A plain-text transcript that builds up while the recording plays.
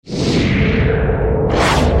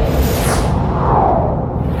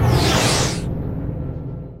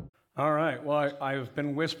I've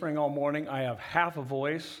been whispering all morning. I have half a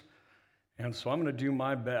voice, and so I'm going to do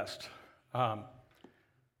my best. I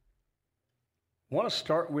want to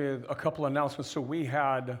start with a couple announcements. So we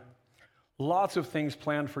had lots of things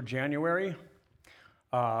planned for January,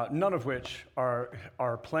 none of which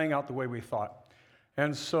are playing out the way we thought.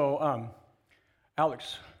 And so,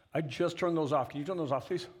 Alex, I just turned those off. Can you turn those off,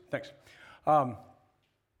 please? Thanks.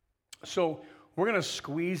 So we're going to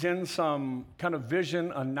squeeze in some kind of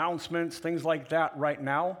vision announcements, things like that right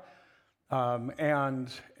now, and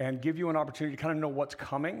give you an opportunity to kind of know what's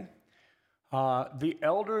coming. The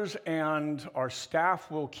elders and our staff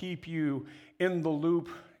will keep you in the loop.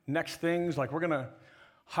 Next things, like we're going to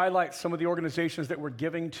highlight some of the organizations that we're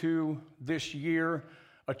giving to this year,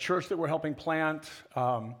 a church that we're helping plant,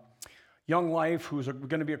 Young Life, who's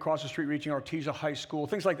going to be across the street reaching Artesia High School,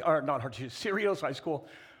 things like, or not Artesia, Cerritos High School.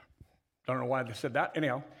 I don't know why they said that,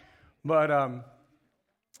 anyhow. But,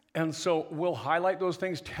 and so we'll highlight those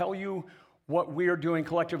things, tell you what we are doing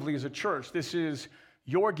collectively as a church. This is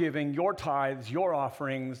your giving, your tithes, your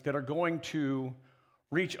offerings that are going to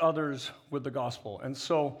reach others with the gospel. And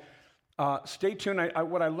so stay tuned.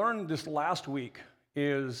 What I learned this last week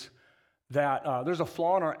is that there's a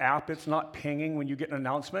flaw in our app. It's not pinging when you get an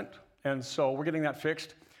announcement. And so we're getting that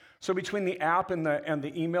fixed. So between the app and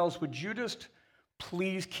the emails, would you just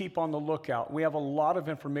please keep on the lookout? We have a lot of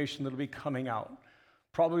information that'll be coming out.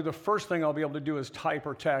 Probably the first thing I'll be able to do is type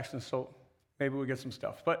or text, and so maybe we'll get some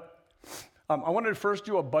stuff. But I wanted to first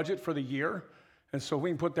do a budget for the year, and so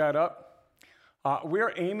we can put that up.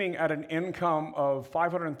 We're aiming at an income of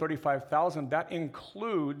 $535,000. That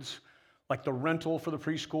includes like the rental for the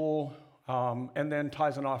preschool, and then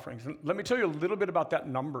tithes and offerings. And let me tell you a little bit about that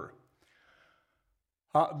number.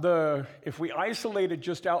 If we isolated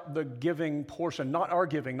just out the giving portion, not our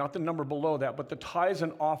giving, not the number below that, but the tithes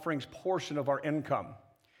and offerings portion of our income,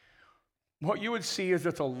 what you would see is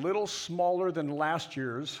it's a little smaller than last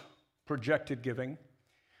year's projected giving,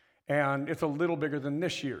 and it's a little bigger than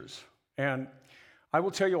this year's. And I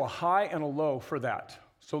will tell you a high and a low for that.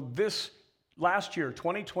 So this last year,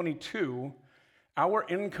 2022, our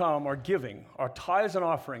income, our giving, our tithes and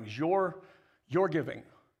offerings, your giving,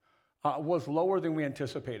 was lower than we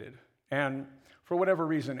anticipated, and for whatever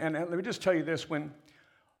reason. And let me just tell you this, when,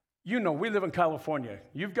 we live in California.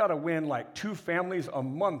 You've got to win like 2 families a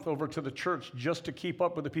month over to the church just to keep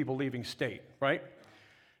up with the people leaving state, right?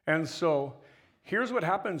 And so here's what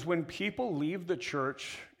happens when people leave the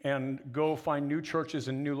church and go find new churches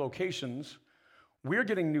and new locations. We're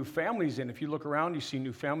getting new families in. If you look around, you see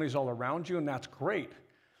new families all around you, and that's great.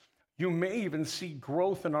 You may even see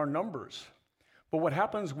growth in our numbers. But what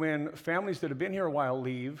happens when families that have been here a while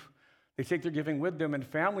leave, they take their giving with them, and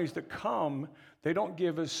families that come, they don't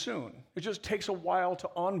give as soon. It just takes a while to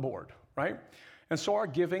onboard, right? And so our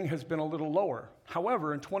giving has been a little lower.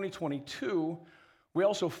 However, in 2022, we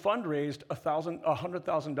also fundraised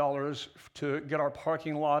 $100,000 to get our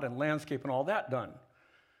parking lot and landscape and all that done.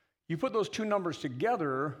 You put those two numbers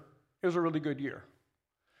together, it was a really good year.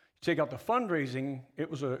 You take out the fundraising, it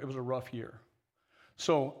was a rough year.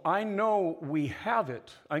 So I know we have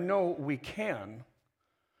it. I know we can.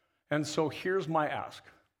 And so here's my ask.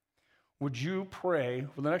 Would you pray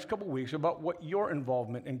for the next couple of weeks about what your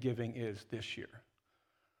involvement in giving is this year?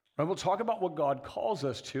 And we'll talk about what God calls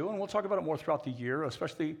us to, and we'll talk about it more throughout the year,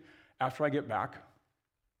 especially after I get back.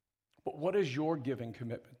 But what is your giving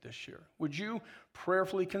commitment this year? Would you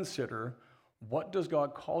prayerfully consider, what does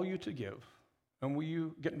God call you to give? And will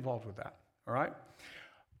you get involved with that? All right?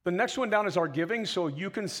 The next one down is our giving. So you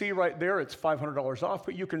can see right there, it's $500 off,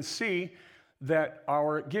 but you can see that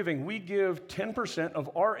our giving, we give 10% of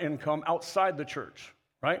our income outside the church,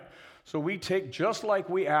 right? So we take, just like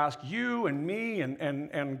we ask you and me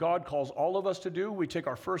and God calls all of us to do, we take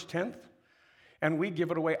our first tenth and we give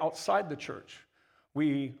it away outside the church.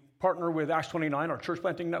 We partner with Acts 29, our church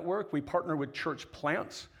planting network. We partner with church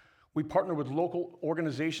plants. We partner with local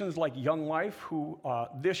organizations like Young Life, who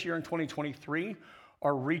this year in 2023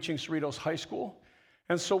 are reaching Cerritos High School.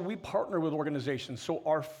 And so we partner with organizations. So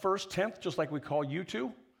our first tenth, just like we call you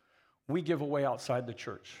to, we give away outside the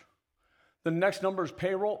church. The next number is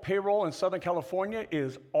payroll. Payroll in Southern California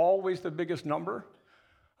is always the biggest number.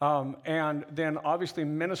 And then obviously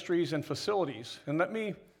ministries and facilities. And let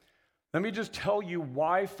me just tell you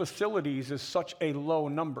why facilities is such a low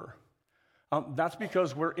number. That's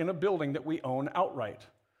because we're in a building that we own outright.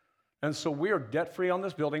 And so we are debt-free on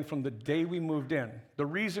this building from the day we moved in. The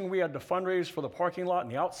reason we had to fundraise for the parking lot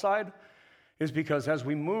and the outside is because as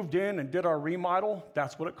we moved in and did our remodel,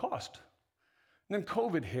 that's what it cost. And then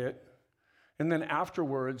COVID hit, and then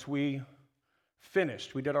afterwards we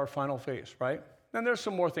finished. We did our final phase, right? And there's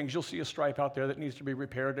some more things. You'll see a stripe out there that needs to be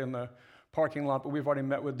repaired in the parking lot, but we've already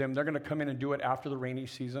met with them. They're going to come in and do it after the rainy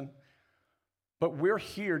season. But we're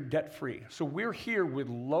here debt-free. So we're here with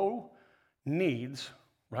low needs,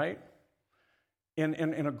 right, in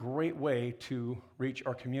a great way to reach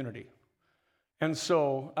our community. And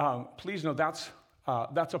so please know that's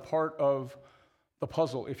a part of the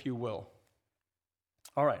puzzle, if you will.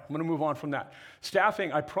 All right, I'm going to move on from that.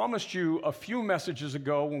 Staffing, I promised you a few messages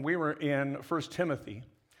ago when we were in 1 Timothy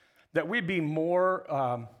that we'd be more,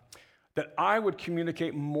 that I would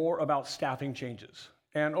communicate more about staffing changes.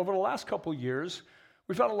 And over the last couple years,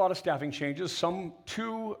 we've had a lot of staffing changes. Some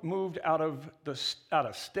two moved out of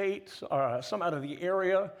state, some out of the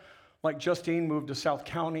area, like Justine moved to South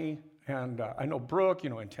County, and I know Brooke,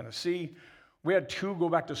 in Tennessee. We had two go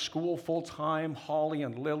back to school full-time, Holly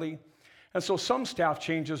and Lily. And so some staff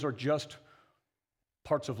changes are just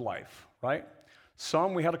parts of life, right?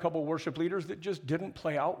 Some, we had a couple of worship leaders that just didn't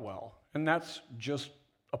play out well, and that's just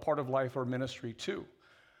a part of life or ministry too.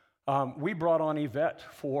 We brought on Yvette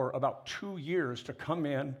for about 2 years to come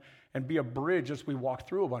in and be a bridge as we walk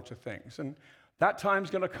through a bunch of things. And that time's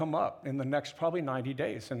going to come up in the next probably 90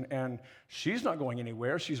 days. And she's not going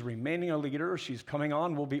anywhere. She's remaining a leader. She's coming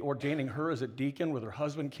on. We'll be ordaining her as a deacon with her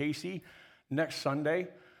husband, Casey, next Sunday.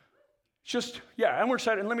 And we're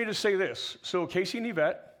excited. And let me just say this. So Casey and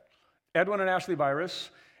Yvette, Edwin and Ashley Virus,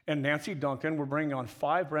 and Nancy Duncan, we're bringing on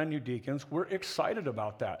 5 brand new deacons. We're excited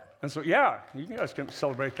about that. And so, you guys can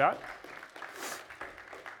celebrate that.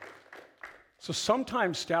 So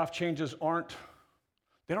sometimes staff changes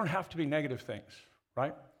they don't have to be negative things,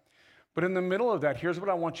 right? But in the middle of that, here's what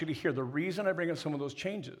I want you to hear. The reason I bring up some of those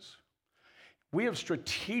changes, we have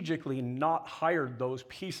strategically not hired those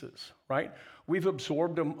pieces, right? We've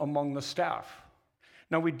absorbed them among the staff.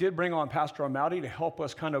 Now, we did bring on Pastor Amati to help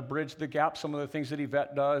us kind of bridge the gap, some of the things that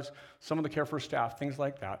Yvette does, some of the care for staff, things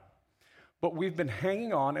like that. But we've been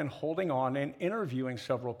hanging on and holding on and interviewing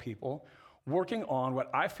several people, working on what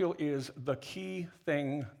I feel is the key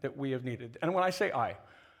thing that we have needed. And when I say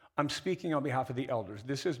I'm speaking on behalf of the elders.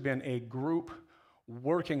 This has been a group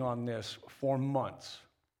working on this for months.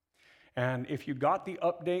 And if you got the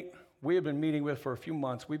update, we have been meeting for a few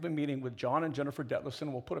months. We've been meeting with John and Jennifer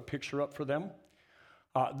Detlefson. We'll put a picture up for them.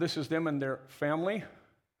 This is them and their family.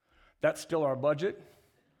 That's still our budget.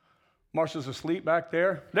 Marcia's asleep back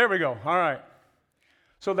there. There we go. All right.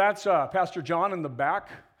 So that's Pastor John in the back.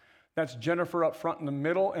 That's Jennifer up front in the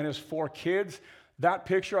middle and his 4 kids. That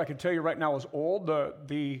picture, I can tell you right now, is old.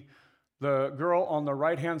 The girl on the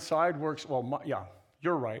right-hand side works,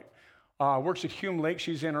 you're right, works at Hume Lake.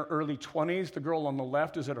 She's in her early 20s. The girl on the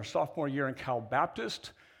left is at her sophomore year in Cal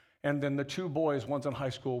Baptist. And then the 2 boys, one's in high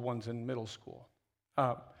school, one's in middle school.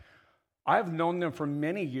 I've known them for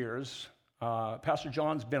many years. Pastor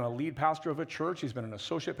John's been a lead pastor of a church. He's been an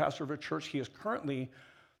associate pastor of a church. He is currently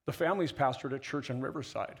the family's pastor at a church in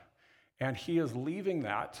Riverside. And he is leaving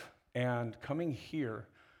that and coming here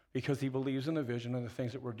because he believes in the vision and the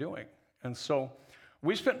things that we're doing. And so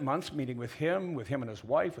we spent months meeting with him and his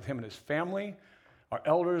wife, with him and his family, our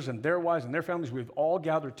elders and their wives and their families. We've all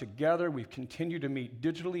gathered together. We've continued to meet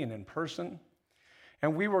digitally and in person.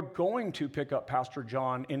 And we were going to pick up Pastor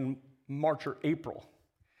John in March or April.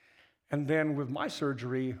 And then with my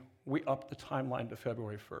surgery, we upped the timeline to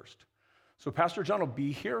February 1st. So Pastor John will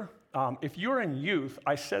be here. If you're in youth,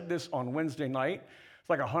 I said this on Wednesday night. It's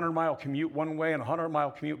like a 100-mile commute one way and a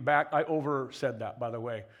 100-mile commute back. I oversaid that, by the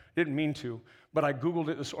way. Didn't mean to, but I Googled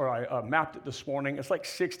it, I mapped it this morning. It's like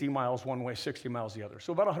 60 miles one way, 60 miles the other.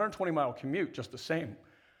 So about a 120-mile commute, just the same,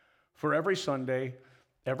 for every Sunday,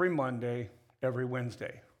 every Monday, every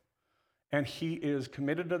Wednesday. And he is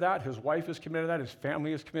committed to that. His wife is committed to that. His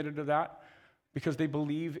family is committed to that because they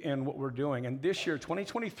believe in what we're doing. And this year,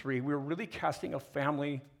 2023, we're really casting a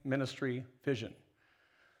family ministry vision.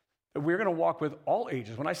 We're going to walk with all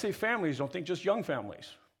ages. When I say families, don't think just young families.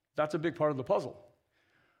 That's a big part of the puzzle.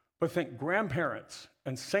 But think grandparents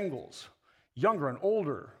and singles, younger and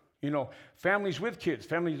older, families with kids,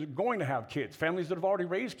 families that are going to have kids, families that have already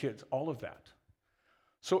raised kids, all of that.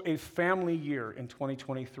 So a family year in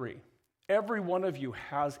 2023. Every one of you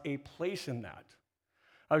has a place in that.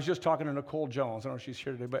 I was just talking to Nicole Jones. I don't know if she's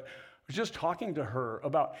here today, but I was just talking to her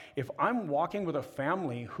about if I'm walking with a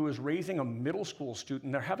family who is raising a middle school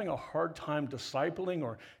student, they're having a hard time discipling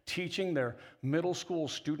or teaching their middle school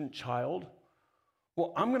student child,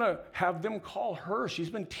 well, I'm going to have them call her. She's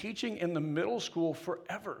been teaching in the middle school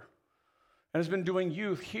forever and has been doing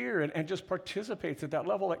youth here and just participates at that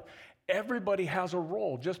level. Like everybody has a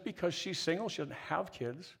role. Just because she's single, she doesn't have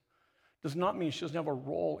kids, does not mean she doesn't have a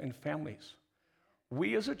role in families.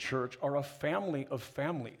 We as a church are a family of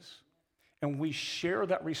families. and we share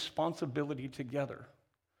that responsibility together.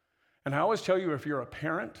 And I always tell you, if you're a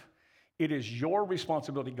parent, it is your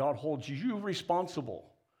responsibility. God holds you responsible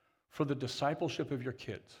for the discipleship of your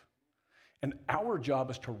kids. And our job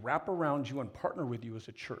is to wrap around you and partner with you as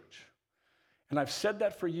a church. And I've said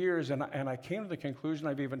that for years, and I came to the conclusion,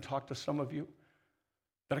 I've even talked to some of you,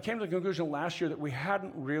 that I came to the conclusion last year that we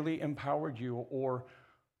hadn't really empowered you or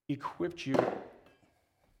equipped you.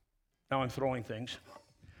 Now I'm throwing things.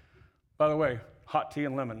 By the way, hot tea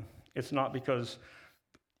and lemon. It's not because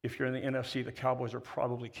if you're in the NFC, the Cowboys are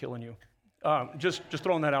probably killing you. Just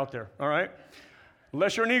throwing that out there, all right?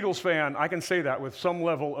 Unless you're an Eagles fan, I can say that with some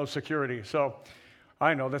level of security. So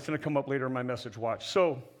I know that's going to come up later in my message. Watch.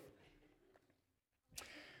 So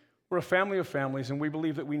we're a family of families, and we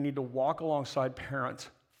believe that we need to walk alongside parents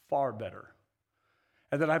far better.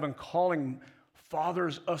 And that I've been calling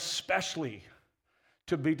fathers especially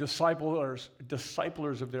to be disciplers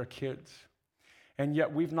of their kids. And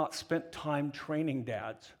yet we've not spent time training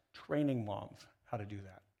dads, training moms how to do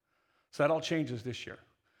that. So that all changes this year.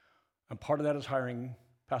 And part of that is hiring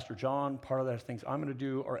Pastor John. Part of that is things I'm going to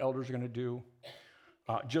do, our elders are going to do,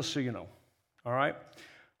 just so you know. All right?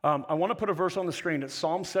 I want to put a verse on the screen. It's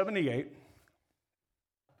Psalm 78.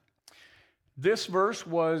 This verse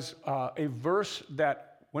was a verse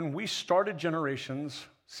that when we started Generations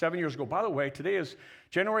 7 years ago, by the way, today is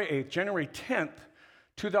January 8th, January 10th,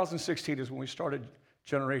 2016 is when we started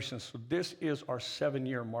Generations. So this is our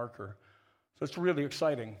 7-year marker. So it's really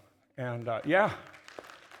exciting. And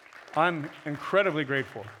I'm incredibly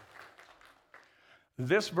grateful.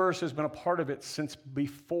 This verse has been a part of it since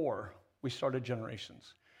before we started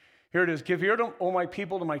Generations. Here it is. Give ear, O my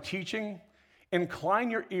people, to my teaching. Incline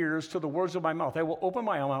your ears to the words of my mouth. I will open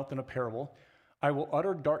my mouth in a parable. I will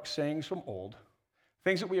utter dark sayings from old,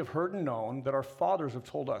 things that we have heard and known, that our fathers have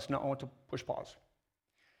told us. Now I want to push pause.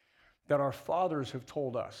 That our fathers have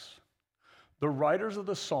told us. The writers of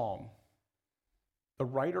the psalm, the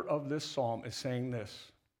writer of this psalm is saying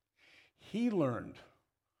this. He learned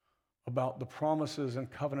about the promises and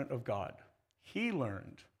covenant of God. He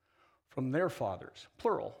learned from their fathers,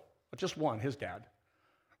 plural, but just one, his dad,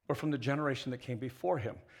 or from the generation that came before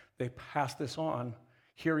him. They passed this on.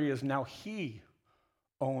 Here he is now. He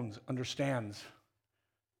owns, understands,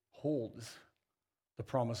 holds the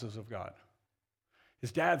promises of God.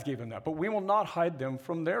 His dads gave him that. But we will not hide them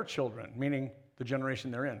from their children, meaning the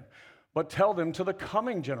generation they're in, but tell them to the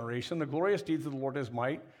coming generation the glorious deeds of the Lord, his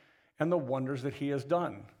might, and the wonders that he has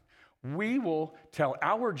done. We will tell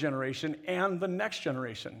our generation and the next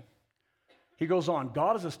generation. He goes on,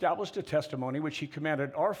 God has established a testimony which he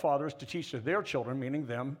commanded our fathers to teach to their children, meaning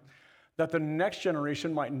them, that the next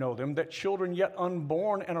generation might know them, that children yet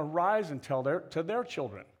unborn and arise and tell to their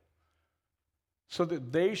children, so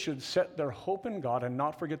that they should set their hope in God and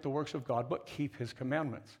not forget the works of God, but keep his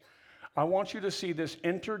commandments. I want you to see this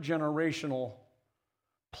intergenerational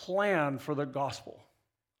plan for the gospel.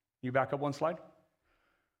 You back up one slide?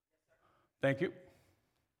 Thank you.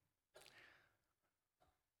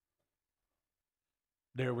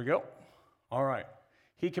 There we go. All right.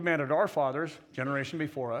 He commanded our fathers, generation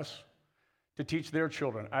before us, to teach their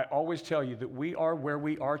children. I always tell you that we are where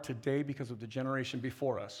we are today because of the generation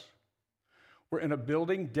before us. We're in a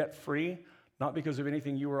building debt-free, not because of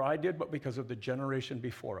anything you or I did, but because of the generation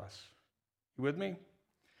before us. You with me?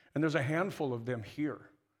 And there's a handful of them here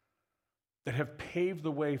that have paved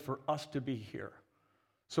the way for us to be here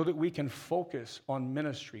so that we can focus on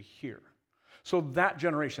ministry here. So that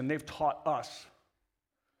generation, they've taught us,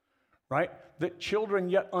 right? That children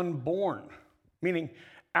yet unborn, meaning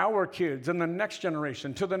our kids and the next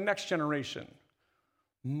generation to the next generation,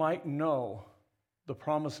 might know the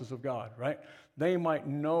promises of God, right? They might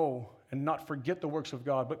know and not forget the works of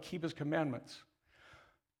God, but keep his commandments.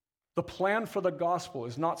 The plan for the gospel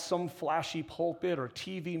is not some flashy pulpit or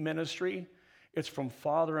TV ministry. It's from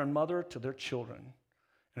father and mother to their children.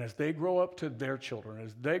 And as they grow up to their children,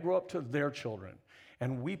 as they grow up to their children,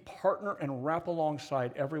 and we partner and wrap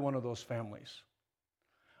alongside every one of those families,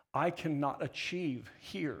 I cannot achieve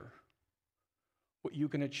here what you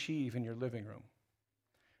can achieve in your living room.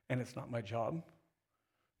 And it's not my job.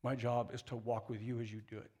 My job is to walk with you as you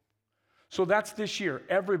do it. So that's this year.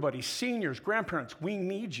 Everybody, seniors, grandparents, we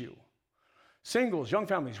need you. Singles, young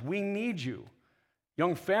families, we need you.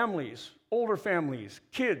 Young families, older families,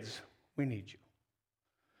 kids, we need you.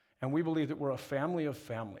 And we believe that we're a family of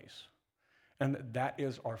families. And that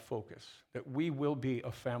is our focus, that we will be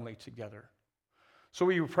a family together. So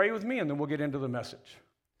will you pray with me, and then we'll get into the message.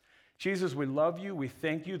 Jesus, we love you. We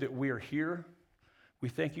thank you that we are here. We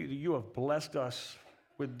thank you that you have blessed us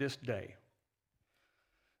with this day.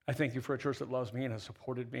 I thank you for a church that loves me and has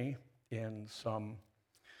supported me in some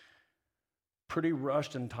pretty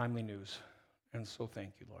rushed and timely news. And so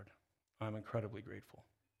thank you, Lord. I'm incredibly grateful.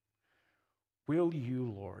 Will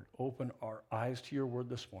you, Lord, open our eyes to your word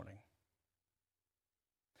this morning?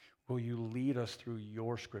 Will you lead us through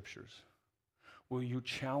your scriptures? Will you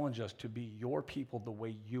challenge us to be your people the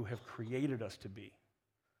way you have created us to be?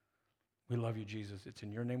 We love you, Jesus. It's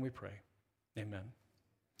in your name we pray. Amen.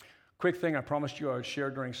 Quick thing I promised you I would share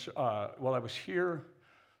while I was here.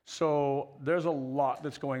 So there's a lot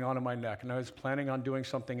that's going on in my neck, and I was planning on doing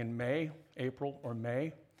something in April or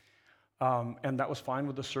May, and that was fine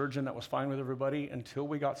with the surgeon, that was fine with everybody until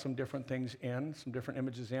we got some different things in, some different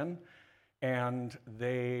images in, and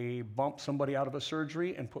they bumped somebody out of a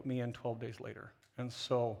surgery and put me in 12 days later. And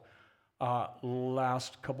so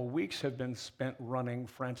last couple weeks have been spent running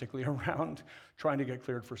frantically around trying to get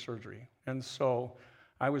cleared for surgery. And so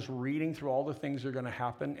I was reading through all the things that are going to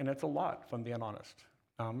happen, and it's a lot, if I'm being honest.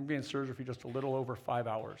 I'm being in surgery for just a little over 5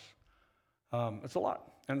 hours. It's a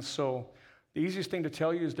lot. And so the easiest thing to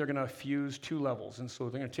tell you is they're going to fuse 2 levels. And so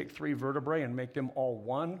they're going to take 3 vertebrae and make them all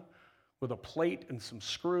one with a plate and some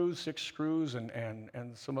screws, 6 screws and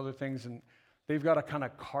some other things. And they've got to kind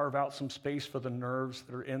of carve out some space for the nerves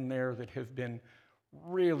that are in there that have been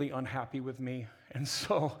really unhappy with me. And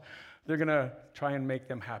so they're going to try and make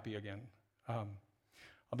them happy again.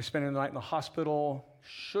 I'll be spending the night in the hospital,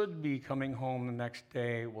 should be coming home the next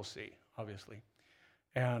day. We'll see, obviously.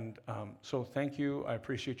 And so thank you. I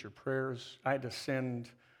appreciate your prayers. I had to send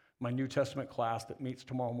my New Testament class that meets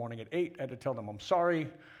tomorrow morning at 8. I had to tell them, I'm sorry, I'm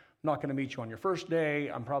not going to meet you on your first day.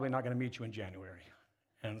 I'm probably not going to meet you in January.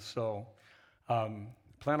 And so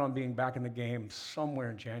plan on being back in the game somewhere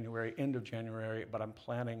in January, end of January, but I'm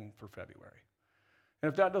planning for February. And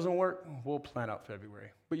if that doesn't work, we'll plan out February.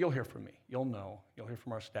 But you'll hear from me. You'll know. You'll hear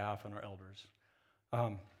from our staff and our elders.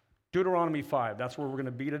 Deuteronomy 5, that's where we're going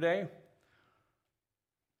to be today.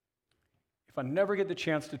 If I never get the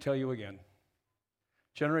chance to tell you again,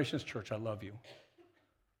 Generations Church, I love you.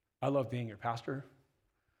 I love being your pastor.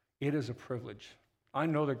 It is a privilege. I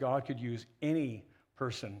know that God could use any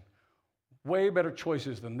person, way better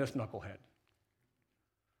choices than this knucklehead.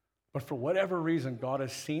 But for whatever reason, God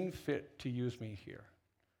has seen fit to use me here.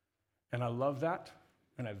 And I love that,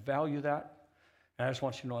 and I value that, and I just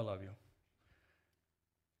want you to know I love you.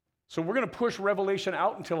 So we're going to push Revelation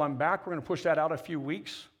out until I'm back. We're going to push that out a few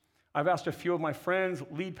weeks. I've asked a few of my friends,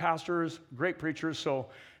 lead pastors, great preachers. So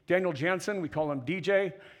Daniel Jansen, we call him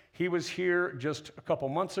DJ. He was here just a couple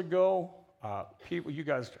months ago. You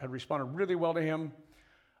guys had responded really well to him.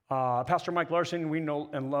 Pastor Mike Larson, we know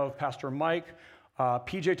and love Pastor Mike.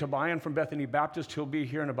 PJ Tobian from Bethany Baptist, he'll be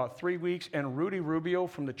here in about 3 weeks. And Rudy Rubio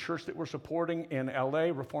from the church that we're supporting in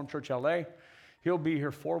LA, Reformed Church LA. He'll be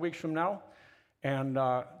here 4 weeks from now. And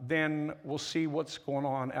then we'll see what's going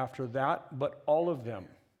on after that. But all of them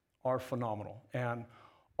are phenomenal. And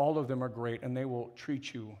all of them are great. And they will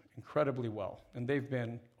treat you incredibly well. And they've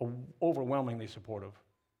been overwhelmingly supportive.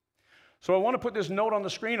 So I want to put this note on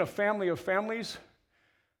the screen, a family of families.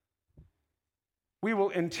 We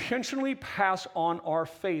will intentionally pass on our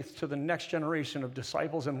faith to the next generation of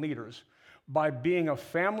disciples and leaders by being a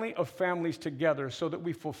family of families together so that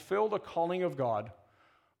we fulfill the calling of God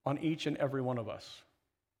on each and every one of us.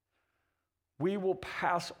 We will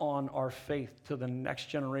pass on our faith to the next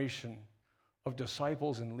generation of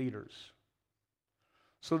disciples and leaders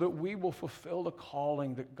so that we will fulfill the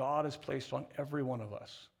calling that God has placed on every one of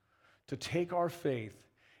us to take our faith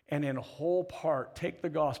and in whole part, take the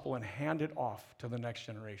gospel and hand it off to the next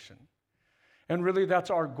generation. And really, that's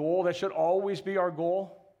our goal. That should always be our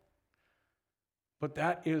goal. But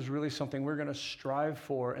that is really something we're going to strive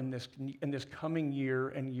for in this coming year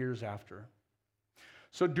and years after.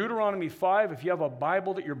 So Deuteronomy 5, if you have a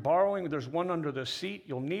Bible that you're borrowing, there's one under the seat.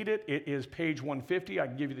 You'll need it. It is page 150. I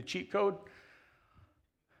can give you the cheat code.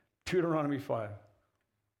 Deuteronomy 5.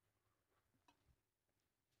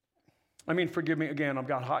 Forgive me again, I've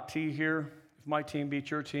got hot tea here. If my team beats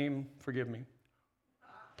your team, forgive me.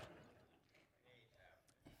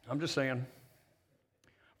 I'm just saying.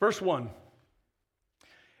 Verse 1.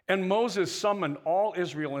 And Moses summoned all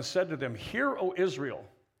Israel and said to them, Hear, O Israel,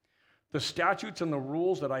 the statutes and the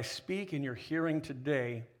rules that I speak in your hearing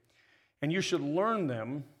today, and you should learn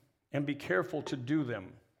them and be careful to do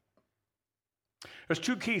them. There's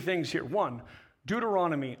 2 key things here. 1,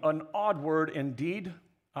 Deuteronomy, an odd word indeed.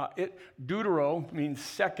 Deutero means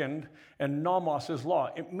second, and nomos is law.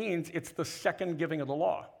 It means it's the second giving of the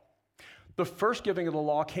law. The first giving of the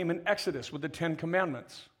law came in Exodus with the 10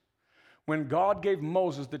 Commandments. When God gave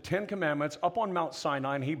Moses the 10 Commandments up on Mount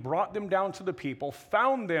Sinai, and he brought them down to the people,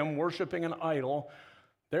 found them worshiping an idol,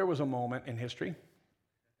 there was a moment in history.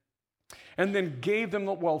 and then gave them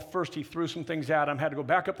well, first he threw some things at them, had to go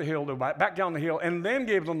back up the hill, back down the hill, and then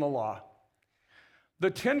gave them the law. The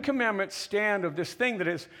Ten Commandments stand of this thing that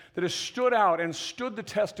has stood out and stood the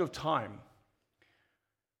test of time.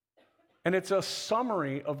 And it's a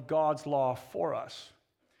summary of God's law for us.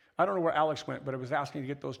 I don't know where Alex went, but I was asking to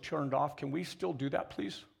get those turned off. Can we still do that,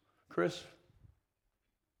 please, Chris?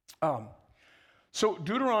 So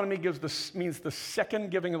Deuteronomy means the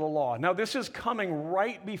second giving of the law. Now, this is coming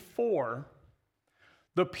right before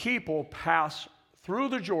the people pass through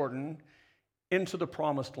the Jordan into the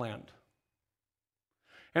promised land.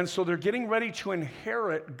 And so they're getting ready to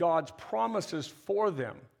inherit God's promises for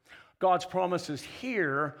them. God's promises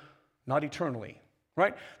here, not eternally,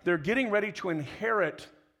 right? They're getting ready to inherit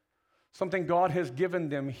something God has given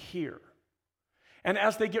them here. And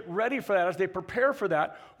as they get ready for that, as they prepare for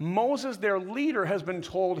that, Moses, their leader, has been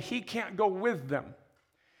told he can't go with them.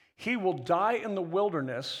 He will die in the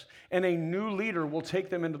wilderness, and a new leader will take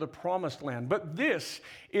them into the promised land. But this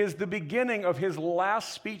is the beginning of his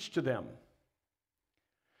last speech to them.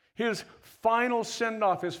 His final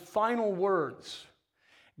send-off, his final words,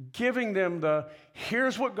 giving them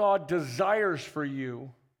here's what God desires for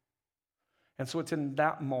you. And so it's in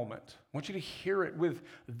that moment. I want you to hear it with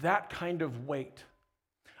that kind of weight.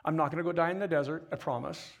 I'm not going to go die in the desert, I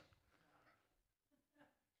promise.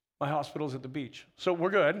 My hospital's at the beach, so we're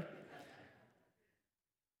good.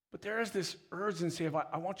 But there is this urgency of,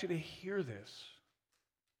 I want you to hear this.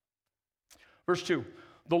 Verse 2,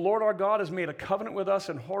 the Lord our God has made a covenant with us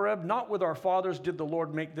in Horeb. Not with our fathers did the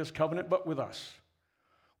Lord make this covenant, but with us,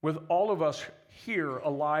 with all of us here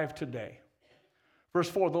alive today. Verse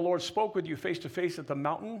 4, the Lord spoke with you face to face at the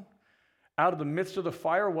mountain, out of the midst of the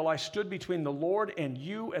fire, while I stood between the Lord and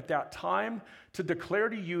you at that time to declare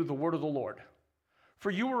to you the word of the Lord.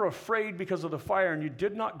 For you were afraid because of the fire, and you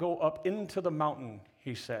did not go up into the mountain,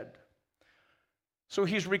 he said. So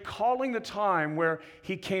he's recalling the time where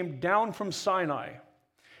he came down from Sinai.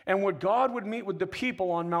 And when God would meet with the people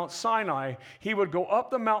on Mount Sinai, he would go up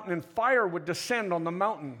the mountain and fire would descend on the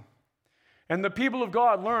mountain. And the people of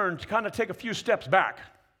God learned to kind of take a few steps back.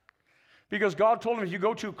 Because God told them, if you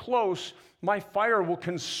go too close, my fire will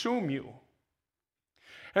consume you.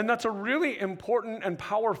 And that's a really important and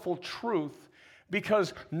powerful truth,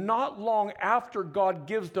 because not long after God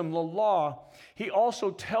gives them the law, he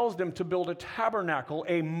also tells them to build a tabernacle,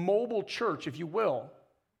 a mobile church, if you will.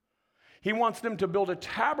 He wants them to build a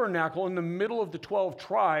tabernacle in the middle of the 12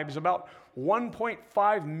 tribes, about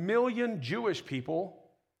 1.5 million Jewish people.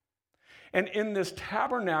 And in this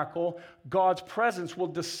tabernacle, God's presence will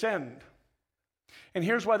descend. And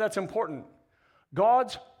here's why that's important.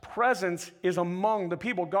 God's presence is among the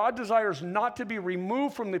people. God desires not to be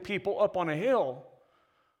removed from the people up on a hill.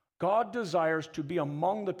 God desires to be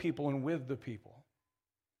among the people and with the people.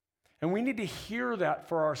 And we need to hear that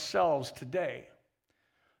for ourselves today.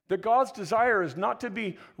 That God's desire is not to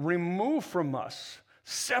be removed from us,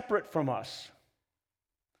 separate from us,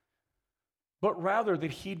 but rather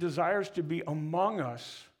that he desires to be among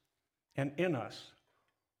us and in us.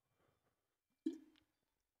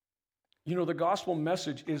 You know, the gospel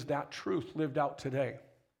message is that truth lived out today.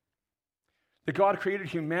 That God created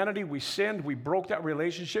humanity, we sinned, we broke that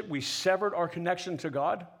relationship, we severed our connection to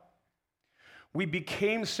God. We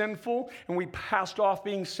became sinful, and we passed off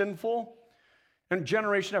being sinful. And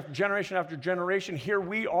generation after generation after generation, here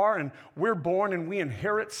we are, and we're born, and we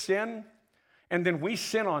inherit sin. And then we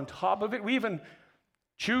sin on top of it. We even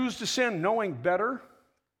choose to sin knowing better.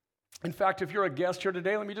 In fact, if you're a guest here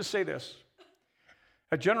today, let me just say this.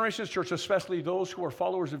 At Generations Church, especially those who are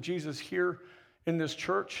followers of Jesus here in this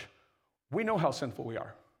church, we know how sinful we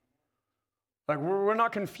are. Like, we're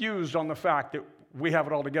not confused on the fact that we have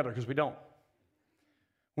it all together, because we don't.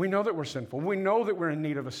 We know that we're sinful. We know that we're in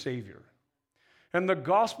need of a Savior. And the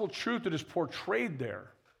gospel truth that is portrayed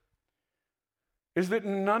there is that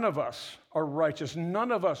none of us are righteous.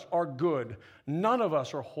 None of us are good. None of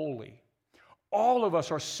us are holy. All of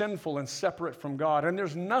us are sinful and separate from God. And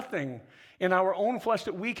there's nothing in our own flesh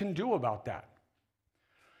that we can do about that.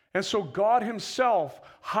 And so God himself,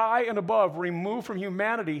 high and above, removed from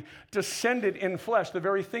humanity, descended in flesh, the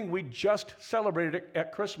very thing we just celebrated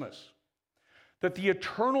at Christmas. That the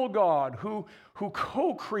eternal God who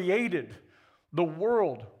co-created the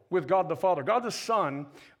world with God the Father, God the Son,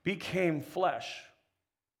 became flesh.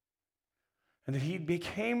 And that he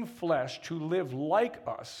became flesh to live like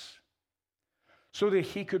us, so that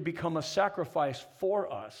he could become a sacrifice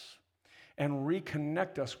for us and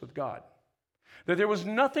reconnect us with God. That there was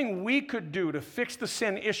nothing we could do to fix the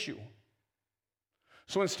sin issue.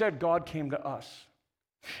 So instead, God came to us.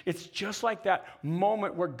 It's just like that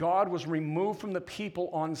moment where God was removed from the people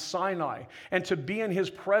on Sinai, and to be in his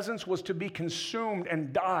presence was to be consumed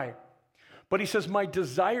and die. But he says, my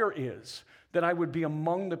desire is that I would be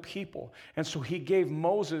among the people. And so he gave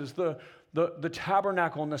Moses the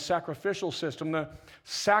tabernacle and the sacrificial system, the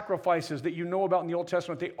sacrifices that you know about in the Old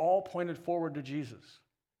Testament. They all pointed forward to Jesus.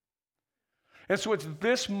 And so it's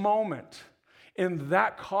this moment, in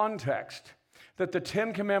that context, that the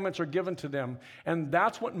Ten Commandments are given to them, and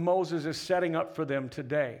that's what Moses is setting up for them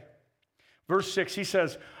today. Verse 6, he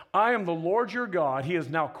says, I am the Lord your God. He is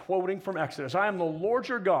now quoting from Exodus. I am the Lord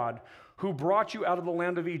your God who brought you out of the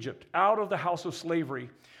land of Egypt, out of the house of slavery.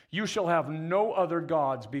 You shall have no other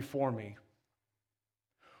gods before me.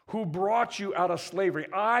 Who brought you out of slavery.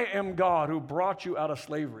 I am God who brought you out of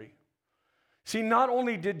slavery. See, not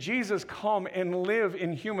only did Jesus come and live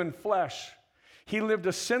in human flesh, he lived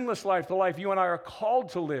a sinless life, the life you and I are called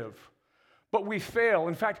to live. But we fail.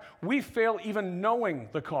 In fact, we fail even knowing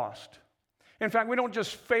the cost. In fact, we don't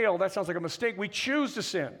just fail. That sounds like a mistake. We choose to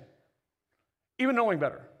sin, even knowing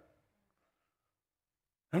better.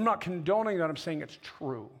 I'm not condoning that. I'm saying it's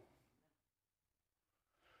true.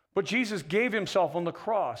 But Jesus gave himself on the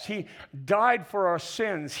cross. He died for our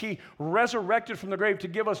sins. He resurrected from the grave to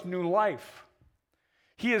give us new life.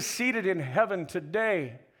 He is seated in heaven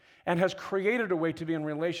today and has created a way to be in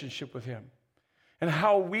relationship with him. And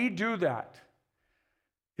how we do that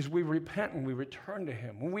is we repent and we return to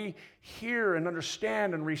him. When we hear and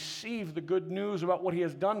understand and receive the good news about what he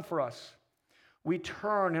has done for us, we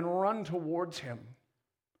turn and run towards him.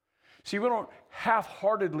 See, we don't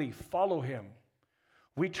half-heartedly follow him.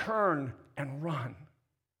 We turn and run.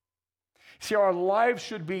 See, our lives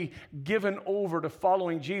should be given over to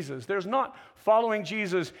following Jesus. There's not following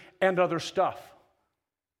Jesus and other stuff.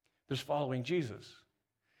 There's following Jesus.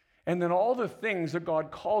 And then all the things that God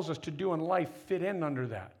calls us to do in life fit in under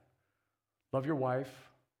that. Love your wife,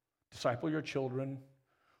 disciple your children,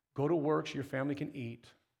 go to work so your family can eat,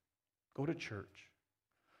 go to church.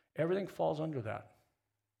 Everything falls under that.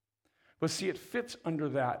 But see, it fits under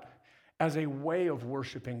that as a way of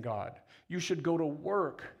worshiping God. You should go to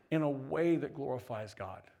work in a way that glorifies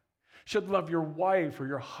God. You should love your wife or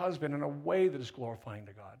your husband in a way that is glorifying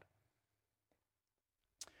to God.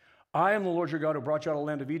 I am the Lord your God who brought you out of the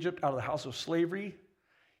land of Egypt, out of the house of slavery.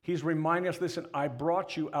 He's reminding us, listen, I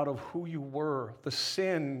brought you out of who you were, the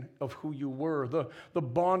sin of who you were, the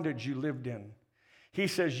bondage you lived in. He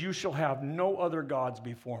says, you shall have no other gods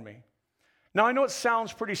before me. Now, I know it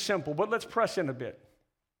sounds pretty simple, but let's press in a bit.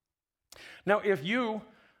 Now, if you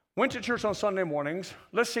went to church on Sunday mornings,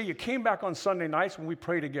 let's say you came back on Sunday nights when we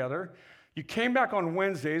pray together, you came back on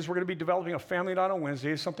Wednesdays, we're going to be developing a family night on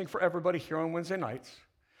Wednesdays, something for everybody here on Wednesday nights.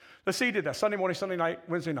 Let's say you did that, Sunday morning, Sunday night,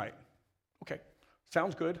 Wednesday night. Okay,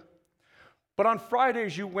 sounds good. But on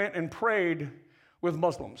Fridays, you went and prayed with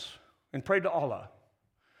Muslims and prayed to Allah.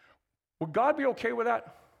 Would God be okay with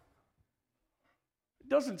that? It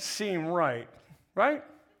doesn't seem right, right?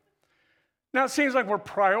 Now, it seems like we're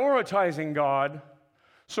prioritizing God,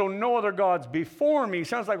 so no other gods before me.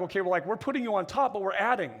 Sounds like, okay, well, like we're putting you on top, but we're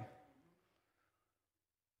adding.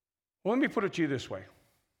 Well, let me put it to you this way.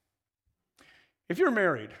 If you're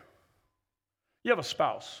married, you have a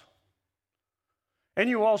spouse, and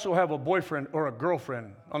you also have a boyfriend or a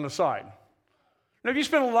girlfriend on the side. Now, if you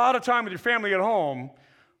spend a lot of time with your family at home,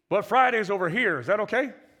 but Friday's over here, is that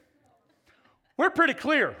okay? We're pretty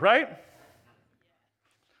clear, right?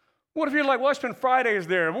 What if you're like, well, I spend Fridays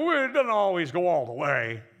there. Well, it doesn't always go all the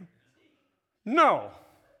way. No.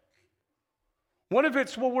 What if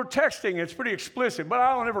it's, well, we're texting, it's pretty explicit, but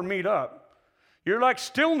I don't ever meet up. You're like,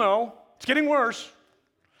 still no, it's getting worse.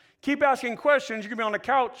 Keep asking questions, you could be on the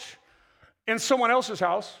couch in someone else's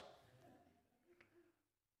house.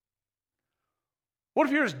 What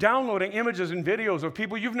if you're just downloading images and videos of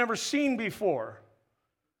people you've never seen before?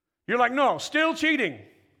 You're like, no, still cheating.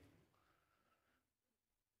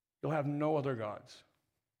 You'll have no other gods.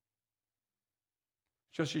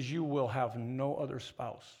 Just as you will have no other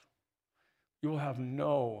spouse. You will have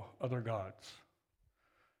no other gods.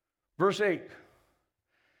 Verse 8,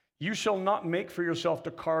 you shall not make for yourself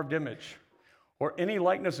the carved image or any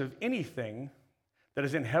likeness of anything that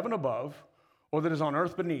is in heaven above or that is on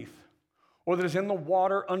earth beneath or that is in the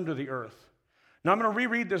water under the earth. Now I'm going to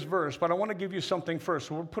reread this verse, but I want to give you something first.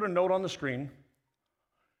 So we'll put a note on the screen.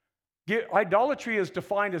 Idolatry is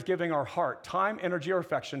defined as giving our heart, time, energy, or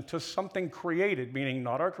affection to something created, meaning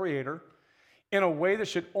not our creator, in a way that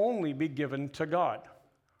should only be given to God.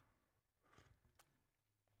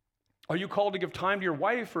 Are you called to give time to your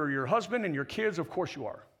wife or your husband and your kids? Of course you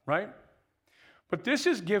are, right? But this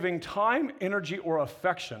is giving time, energy, or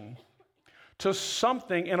affection to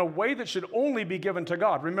something in a way that should only be given to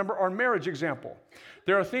God. Remember our marriage example.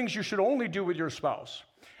 There are things you should only do with your spouse.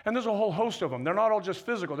 And there's a whole host of them. They're not all just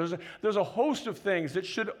physical. There's a host of things that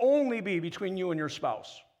should only be between you and your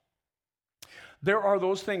spouse. There are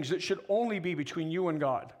those things that should only be between you and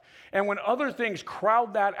God. And when other things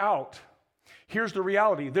crowd that out, here's the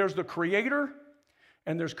reality. There's the Creator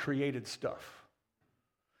and there's created stuff.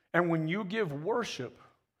 And when you give worship,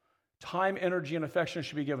 time, energy, and affection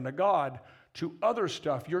should be given to God. To other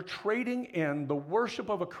stuff, you're trading in the worship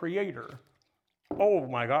of a Creator. Oh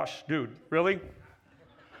my gosh, dude, really?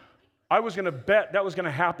 I was going to bet that was going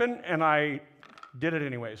to happen, and I did it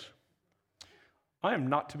anyways. I am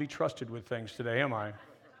not to be trusted with things today, am I?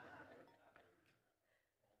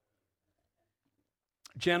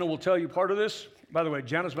 Jana will tell you part of this. By the way,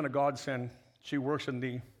 Jana's been a godsend. She works in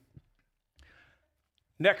the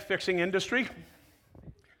neck fixing industry.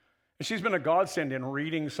 And she's been a godsend in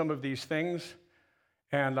reading some of these things.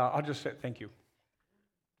 And I'll just say thank you.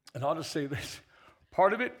 And I'll just say this.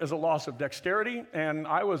 Part of it is a loss of dexterity, and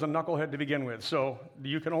I was a knucklehead to begin with. So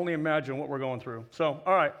you can only imagine what we're going through. So,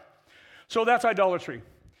 all right. So that's idolatry.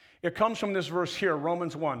 It comes from this verse here,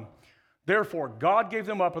 Romans 1. Therefore, God gave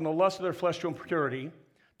them up in the lust of their flesh to impurity,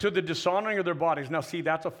 to the dishonoring of their bodies. Now, see,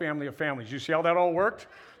 that's a family of families. You see how that all worked?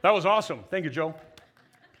 That was awesome. Thank you, Joe.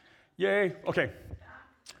 Yay. Okay.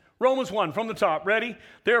 Romans 1 from the top. Ready?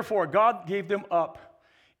 Therefore, God gave them up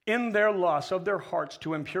in their lust of their hearts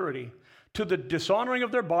to impurity, to the dishonoring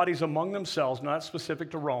of their bodies among themselves, not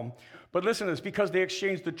specific to Rome. But listen to this, because they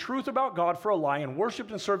exchanged the truth about God for a lie and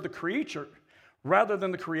worshiped and served the creature rather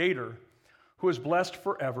than the Creator, who is blessed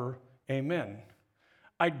forever. Amen.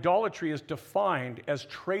 Idolatry is defined as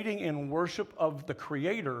trading in worship of the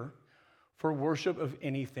Creator for worship of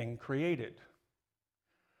anything created.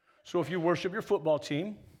 So if you worship your football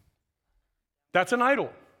team, that's an idol.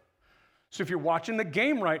 So if you're watching the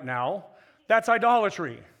game right now, that's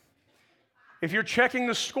idolatry. If you're checking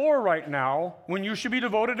the score right now, when you should be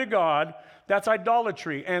devoted to God, that's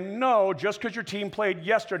idolatry. And no, just because your team played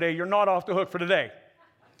yesterday, you're not off the hook for today.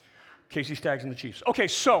 Casey Staggs and the Chiefs. Okay,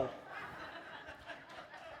 so,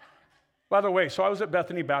 by the way, so I was at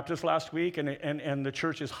Bethany Baptist last week, and the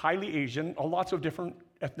church is highly Asian, lots of different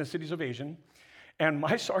ethnicities of Asian, and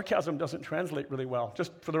my sarcasm doesn't translate really well,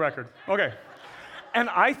 just for the record. Okay. And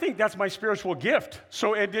I think that's my spiritual gift.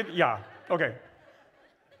 So it did, yeah, okay.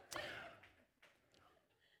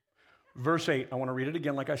 Verse 8, I want to read it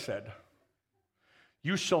again like I said.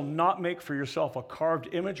 You shall not make for yourself a carved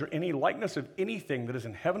image or any likeness of anything that is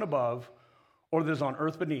in heaven above, or that is on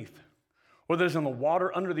earth beneath, or that is in the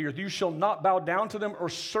water under the earth. You shall not bow down to them or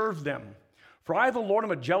serve them. For I, the Lord,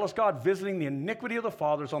 am a jealous God, visiting the iniquity of the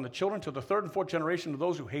fathers on the children to the third and fourth generation of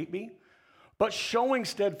those who hate me, but showing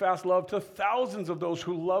steadfast love to thousands of those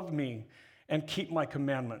who love me and keep my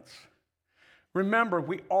commandments. Remember,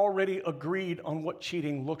 we already agreed on what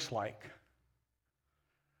cheating looks like.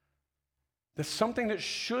 There's something that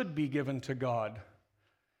should be given to God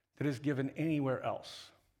that is given anywhere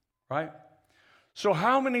else, right? So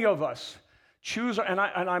how many of us choose,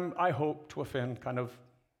 I hope to offend kind of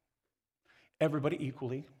everybody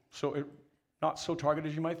equally, so not so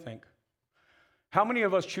targeted as you might think. How many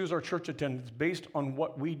of us choose our church attendance based on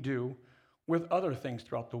what we do with other things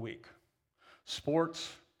throughout the week?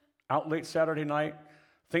 Sports, out late Saturday night,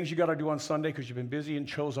 things you got to do on Sunday because you've been busy and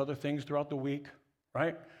chose other things throughout the week,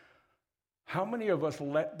 right? How many of us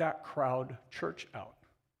let that crowd church out?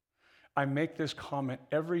 I make this comment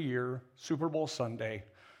every year, Super Bowl Sunday.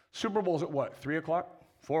 Super Bowl's at what, 3 o'clock,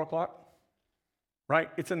 4 o'clock? Right?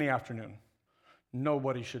 It's in the afternoon.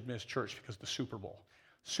 Nobody should miss church because of the Super Bowl.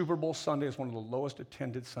 Super Bowl Sunday is one of the lowest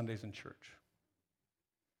attended Sundays in church.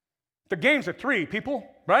 The game's at 3, people,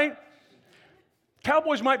 right?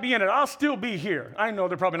 Cowboys might be in it. I'll still be here. I know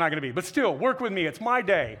they're probably not going to be, but still, work with me. It's my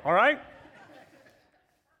day, all right?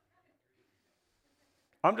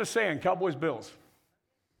 I'm just saying, Cowboys, Bills.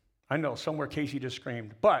 I know, somewhere Casey just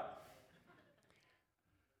screamed, but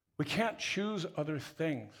we can't choose other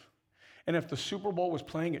things. And if the Super Bowl was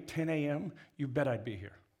playing at 10 a.m., you bet I'd be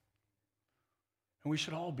here. And we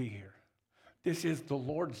should all be here. This is the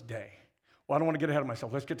Lord's day. Well, I don't want to get ahead of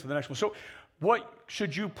myself. Let's get to the next one. So, what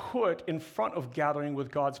should you put in front of gathering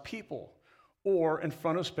with God's people or in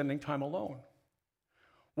front of spending time alone?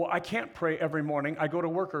 Well, I can't pray every morning. I go to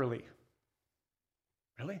work early.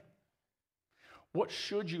 Really? What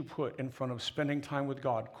should you put in front of spending time with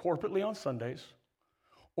God corporately on Sundays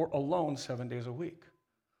or alone 7 days a week?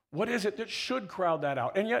 What is it that should crowd that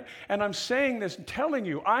out? And yet, and I'm saying this and telling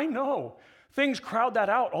you, I know Things crowd that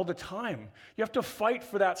out all the time. You have to fight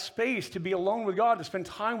for that space to be alone with God, to spend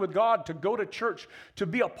time with God, to go to church, to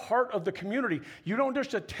be a part of the community. You don't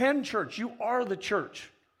just attend church, you are the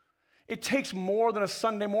church. It takes more than a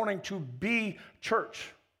Sunday morning to be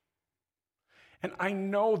church. And I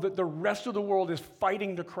know that the rest of the world is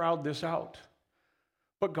fighting to crowd this out.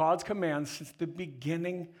 But God's command since the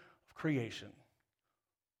beginning of creation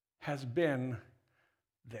has been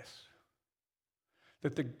this: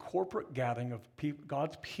 that the corporate gathering of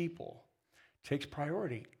God's people takes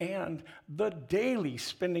priority, and the daily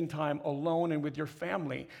spending time alone and with your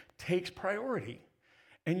family takes priority.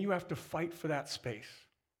 And you have to fight for that space.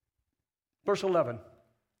 Verse 11,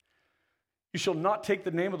 you shall not take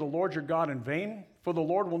the name of the Lord your God in vain, for the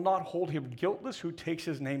Lord will not hold him guiltless who takes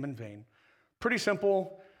his name in vain. Pretty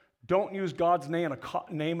simple. Don't use God's name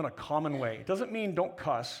in a common way. It doesn't mean don't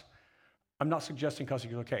cuss. I'm not suggesting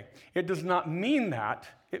cussing is okay. It does not mean that.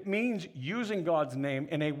 It means using God's name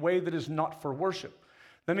in a way that is not for worship.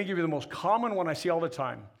 Let me give you the most common one I see all the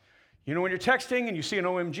time. You know when you're texting and you see an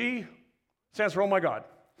OMG, it stands for oh my God.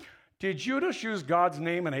 Did you just use God's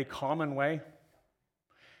name in a common way?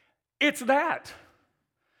 It's that.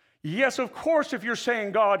 Yes, of course, if you're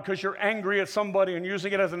saying God because you're angry at somebody and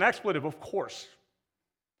using it as an expletive, of course.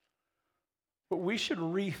 But we should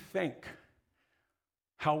rethink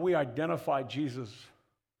how we identify Jesus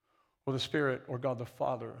or the Spirit or God the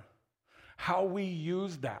Father, how we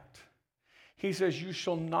use that. He says, you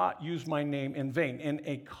shall not use my name in vain, in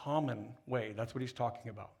a common way. That's what he's talking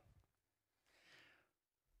about.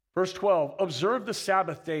 Verse 12, observe the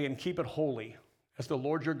Sabbath day and keep it holy, as the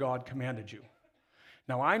Lord your God commanded you.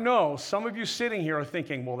 Now, I know some of you sitting here are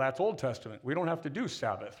thinking, well, that's Old Testament. We don't have to do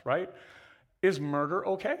Sabbath, right? Is murder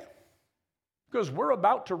okay? Because we're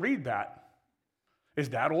about to read that. Is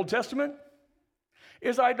that Old Testament?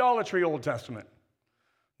 Is idolatry Old Testament?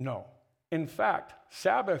 No. In fact,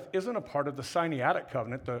 Sabbath isn't a part of the Sinaitic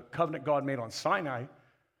covenant, the covenant God made on Sinai.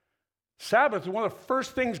 Sabbath is one of the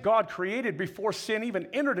first things God created before sin even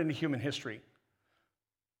entered into human history.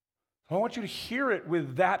 I want you to hear it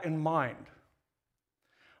with that in mind.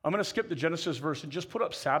 I'm going to skip the Genesis verse and just put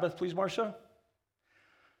up Sabbath, please, Marcia.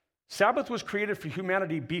 Sabbath was created for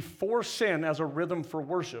humanity before sin as a rhythm for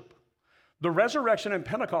worship. The resurrection and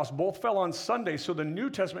Pentecost both fell on Sundays, so the New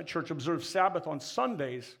Testament church observed Sabbath on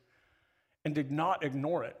Sundays and did not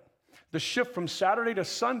ignore it. The shift from Saturday to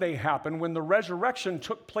Sunday happened when the resurrection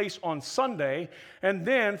took place on Sunday, and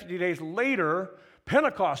then 50 days later,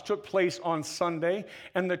 Pentecost took place on Sunday,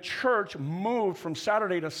 and the church moved from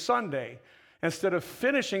Saturday to Sunday. Instead of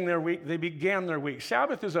finishing their week, they began their week.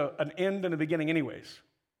 Sabbath is an end and a beginning anyways.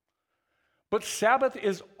 But Sabbath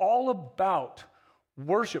is all about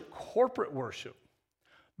worship, corporate worship.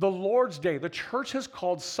 The Lord's Day, the church has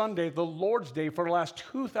called Sunday the Lord's Day for the last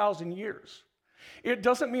 2,000 years. It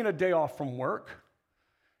doesn't mean a day off from work.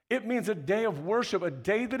 It means a day of worship, a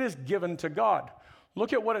day that is given to God.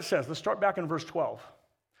 Look at what it says. Let's start back in verse 12.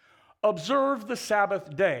 Observe the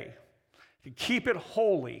Sabbath day to keep it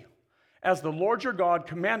holy, as the Lord your God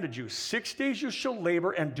commanded you. 6 days you shall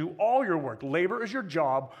labor and do all your work. Labor is your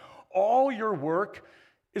job. All your work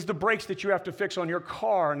is the brakes that you have to fix on your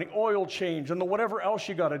car and the oil change and the whatever else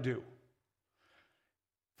you got to do.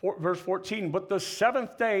 Verse 14, but the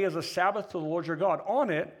seventh day is a Sabbath to the Lord your God. On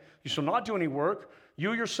it, you shall not do any work,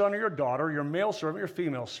 you, your son or your daughter, your male servant, your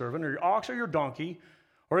female servant, or your ox or your donkey,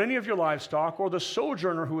 or any of your livestock, or the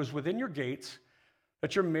sojourner who is within your gates,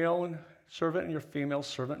 that your male servant and your female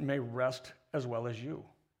servant may rest as well as you.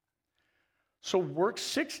 So work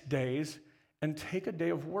 6 days and take a day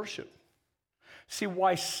of worship. See,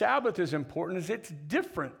 why Sabbath is important is it's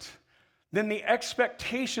different than the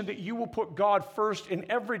expectation that you will put God first in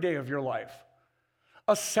every day of your life.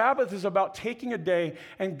 A Sabbath is about taking a day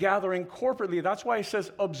and gathering corporately. That's why he says,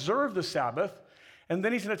 observe the Sabbath. And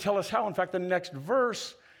then he's going to tell us how. In fact, the next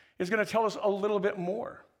verse is going to tell us a little bit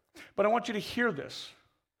more. But I want you to hear this.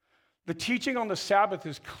 The teaching on the Sabbath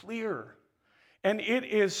is clear. And it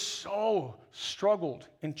is so struggled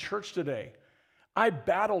in church today. I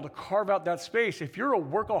battle to carve out that space. If you're a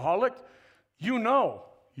workaholic, you know.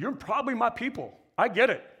 You're probably my people. I get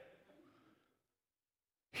it.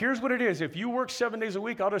 Here's what it is. If you work 7 days a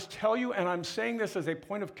week, I'll just tell you, and I'm saying this as a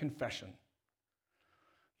point of confession.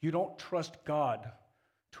 You don't trust God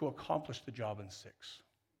to accomplish the job in 6.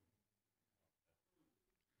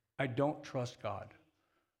 I don't trust God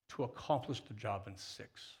to accomplish the job in 6.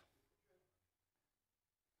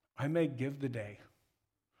 I may give the day.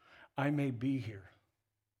 I may be here.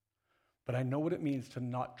 But I know what it means to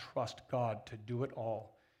not trust God to do it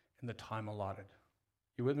all in the time allotted.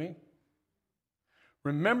 You with me?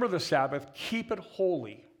 Remember the Sabbath, keep it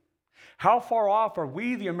holy. How far off are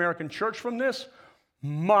we, the American church, from this?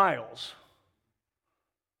 Miles.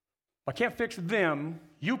 I can't fix them.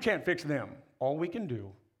 You can't fix them. All we can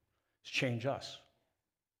do is change us.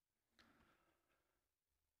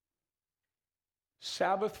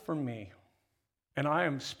 Sabbath for me, and I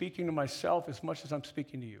am speaking to myself as much as I'm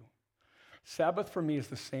speaking to you. Sabbath for me is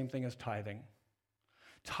the same thing as tithing.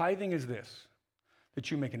 Tithing is this,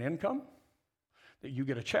 that you make an income, that you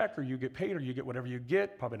get a check or you get paid or you get whatever you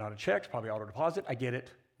get, probably not a check, probably auto deposit. I get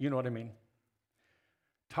it. You know what I mean.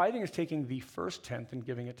 Tithing is taking the first tenth and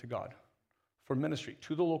giving it to God for ministry,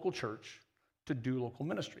 to the local church, to do local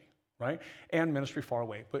ministry, right? And ministry far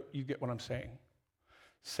away, but you get what I'm saying.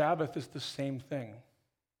 Sabbath is the same thing.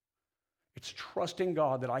 It's trusting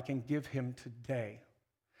God that I can give him today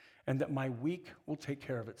and that my week will take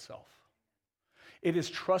care of itself. It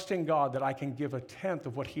is trusting God that I can give a tenth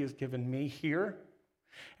of what he has given me here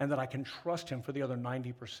and that I can trust him for the other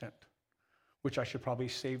 90%, which I should probably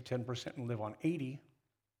save 10% and live on 80%,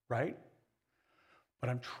 right?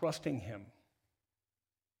 But I'm trusting him.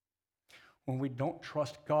 When we don't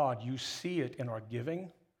trust God, you see it in our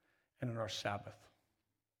giving and in our Sabbath.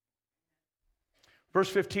 Verse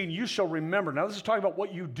 15, you shall remember. Now this is talking about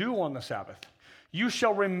what you do on the Sabbath. You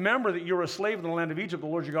shall remember that you were a slave in the land of Egypt. The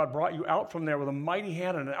Lord your God brought you out from there with a mighty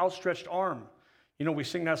hand and an outstretched arm. You know, we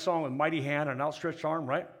sing that song with mighty hand and an outstretched arm,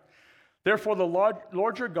 right? Therefore, the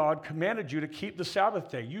Lord your God commanded you to keep the Sabbath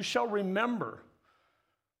day. You shall remember.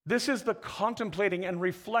 This is the contemplating and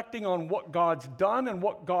reflecting on what God's done and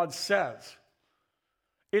what God says.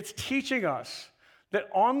 It's teaching us that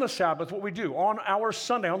on the Sabbath, what we do, on our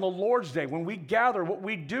Sunday, on the Lord's Day, when we gather, what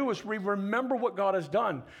we do is we remember what God has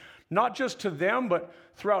done. Not just to them, but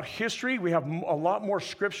throughout history. We have a lot more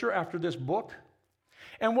scripture after this book.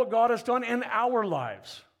 And what God has done in our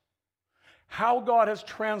lives. How God has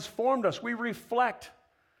transformed us. We reflect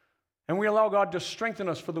and we allow God to strengthen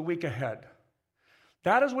us for the week ahead.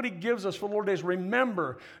 That is what he gives us for Lord's Days.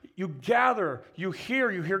 Remember, you gather, you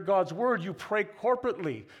hear God's word, you pray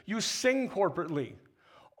corporately, you sing corporately,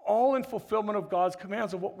 all in fulfillment of God's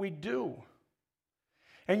commands of what we do.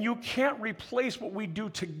 And you can't replace what we do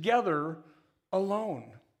together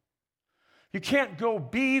alone. You can't go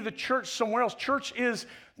be the church somewhere else. Church is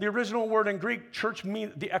the original word in Greek. Church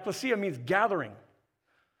means, the ecclesia means gathering.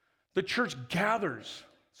 The church gathers.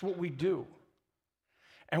 It's what we do.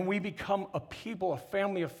 And we become a people, a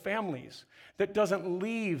family of families that doesn't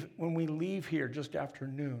leave when we leave here just after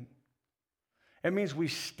noon. It means we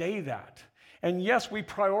stay that. And yes, we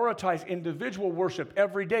prioritize individual worship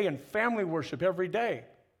every day and family worship every day.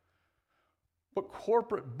 But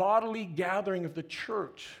corporate bodily gathering of the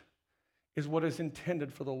church is what is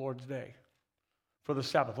intended for the Lord's Day, for the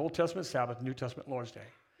Sabbath. Old Testament Sabbath, New Testament Lord's Day.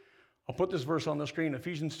 I'll put this verse on the screen,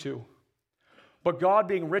 Ephesians 2. But God,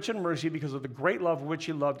 being rich in mercy because of the great love with which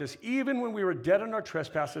he loved us, even when we were dead in our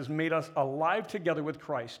trespasses, made us alive together with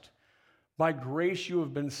Christ. By grace you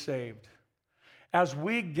have been saved. As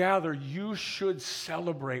we gather, you should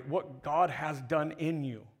celebrate what God has done in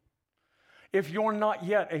you. If you're not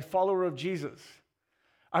yet a follower of Jesus,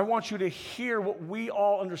 I want you to hear what we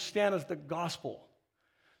all understand as the gospel.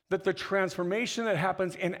 That the transformation that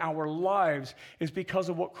happens in our lives is because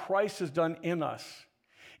of what Christ has done in us.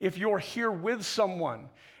 If you're here with someone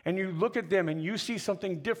and you look at them and you see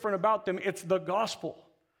something different about them, it's the gospel.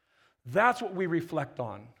 That's what we reflect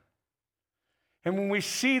on. And when we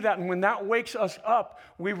see that and when that wakes us up,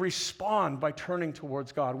 we respond by turning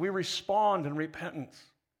towards God. We respond in repentance.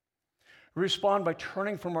 We respond by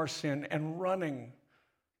turning from our sin and running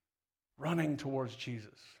towards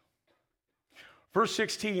Jesus. Verse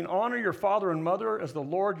 16, honor your father and mother as the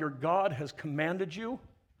Lord your God has commanded you,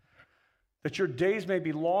 that your days may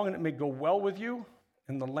be long and it may go well with you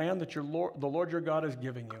in the land that the Lord your God is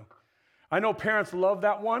giving you. I know parents love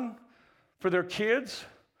that one for their kids.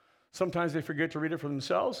 Sometimes they forget to read it for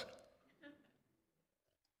themselves.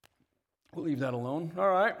 We'll leave that alone. All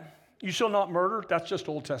right. You shall not murder. That's just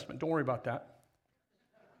Old Testament. Don't worry about that.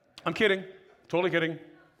 I'm kidding. Totally kidding.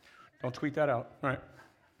 Don't tweet that out. All right.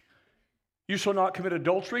 You shall not commit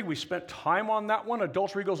adultery. We spent time on that one.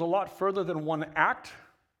 Adultery goes a lot further than one act.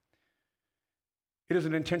 It is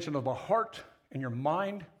an intention of the heart and your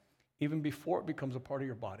mind, even before it becomes a part of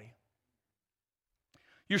your body.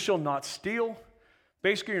 You shall not steal.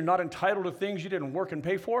 Basically, you're not entitled to things you didn't work and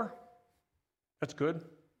pay for. That's good.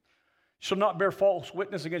 You shall not bear false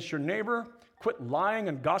witness against your neighbor. Quit lying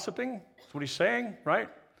and gossiping. That's what he's saying, right?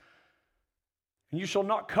 And you shall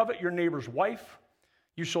not covet your neighbor's wife.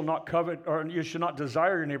 You shall not covet, or you shall not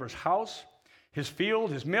desire your neighbor's house, his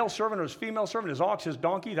field, his male servant or his female servant, his ox, his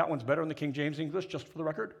donkey. That one's better in the King James English, just for the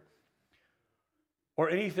record. or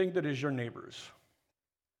anything that is your neighbor's.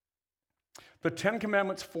 The Ten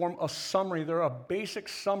Commandments form a summary. They're a basic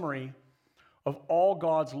summary of all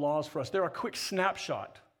God's laws for us. They're a quick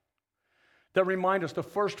snapshot that remind us the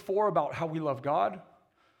first 4 about how we love God.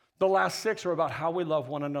 The last 6 are about how we love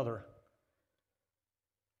one another.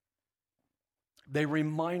 They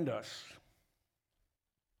remind us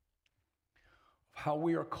of how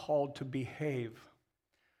we are called to behave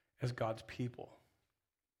as God's people.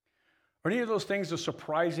 Are any of those things a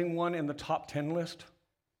surprising one in the top 10 list?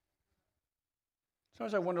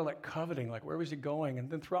 Sometimes I wonder, like coveting, like where was he going? And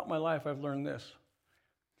then throughout my life, I've learned this.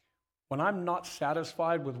 When I'm not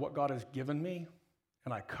satisfied with what God has given me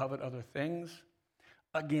and I covet other things,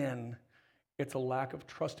 again, it's a lack of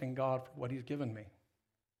trusting God for what he's given me.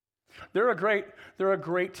 There are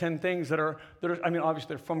great 10 things that are, I mean, obviously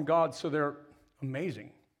they're from God, so they're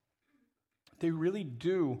amazing. They really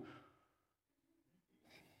do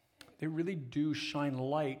shine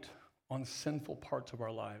light on sinful parts of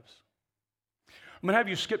our lives. I'm going to have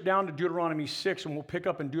you skip down to Deuteronomy 6, and we'll pick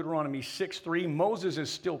up in Deuteronomy 6:3. Moses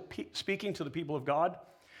is still speaking to the people of God,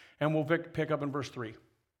 and we'll pick up in verse 3.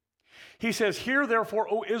 He says, "Hear therefore,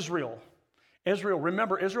 O Israel." Israel,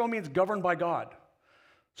 remember, Israel means governed by God.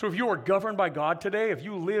 So if you are governed by God today, if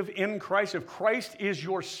you live in Christ, if Christ is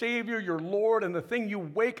your Savior, your Lord, and the thing you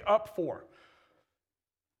wake up for,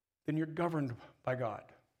 then you're governed by God.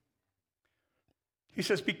 He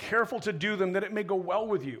says, "Be careful to do them, that it may go well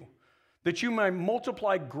with you, that you may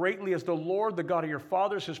multiply greatly as the Lord, the God of your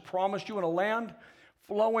fathers, has promised you in a land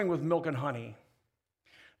flowing with milk and honey,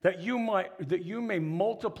 that you may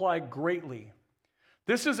multiply greatly."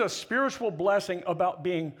 This is a spiritual blessing about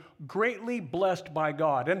being greatly blessed by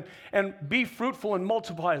God. And be fruitful and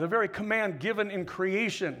multiply, the very command given in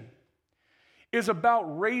creation, is about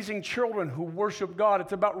raising children who worship God.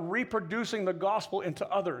 It's about reproducing the gospel into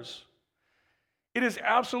others. It is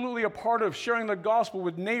absolutely a part of sharing the gospel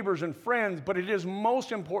with neighbors and friends, but it is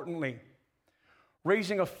most importantly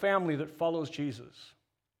raising a family that follows Jesus.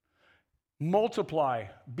 Multiply,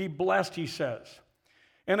 be blessed, he says.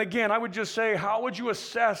 And again, I would just say, how would you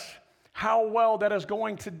assess how well that is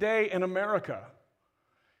going today in America?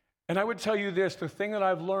 And I would tell you this, the thing that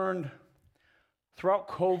I've learned throughout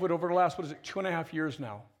COVID over the last, 2.5 years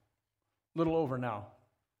now, a little over now,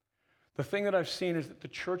 the thing that I've seen is that the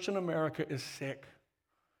church in America is sick,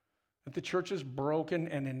 that the church is broken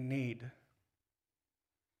and in need,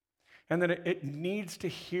 and that it needs to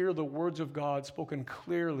hear the words of God spoken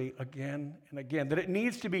clearly again and again, that it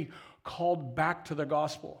needs to be called back to the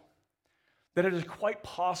gospel, that it is quite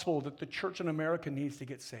possible that the church in America needs to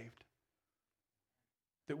get saved,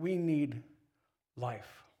 that we need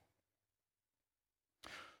life.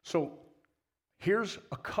 So here's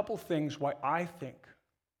a couple things why I think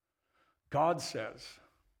God says,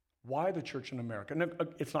 why the church in America,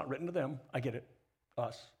 and it's not written to them, I get it,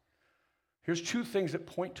 us. Here's 2 things that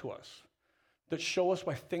point to us, that show us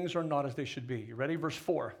why things are not as they should be. You ready? Verse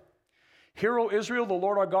 4. "Hear, O Israel, the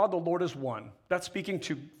Lord our God, the Lord is one." That's speaking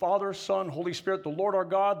to Father, Son, Holy Spirit. The Lord our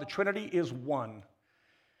God, the Trinity, is one.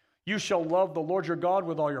 "You shall love the Lord your God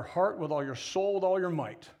with all your heart, with all your soul, with all your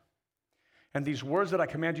might. And these words that I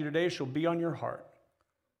command you today shall be on your heart."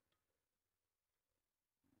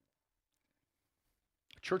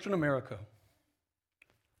 Church in America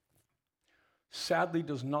sadly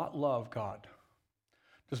does not love God,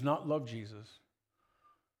 does not love Jesus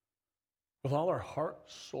with all our heart,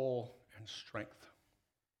 soul, and strength.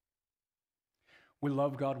 We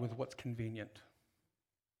love God with what's convenient.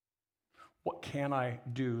 What can I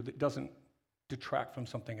do that doesn't detract from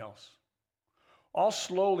something else? I'll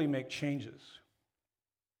slowly make changes.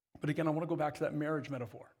 But again, I want to go back to that marriage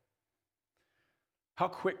metaphor. How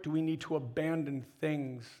quick do we need to abandon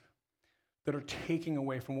things that are taking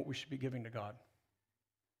away from what we should be giving to God?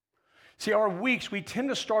 See, our weeks, we tend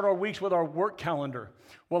to start our weeks with our work calendar.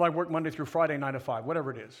 Well, I work Monday through Friday, 9 to 5, whatever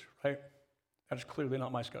it is, right? That is clearly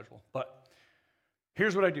not my schedule. But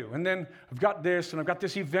here's what I do. And then I've got this, and I've got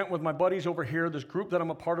this event with my buddies over here, this group that I'm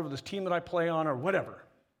a part of, this team that I play on, or whatever.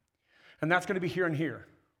 And that's going to be here and here.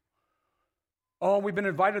 Oh, we've been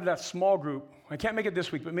invited to that small group. I can't make it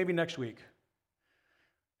this week, but maybe next week.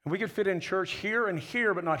 And we could fit in church here and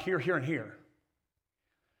here, but not here, here, and here.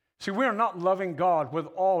 See, we are not loving God with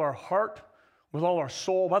all our heart, with all our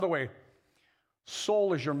soul. By the way,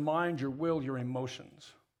 soul is your mind, your will, your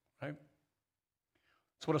emotions, right?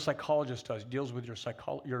 That's what a psychologist does. He deals with your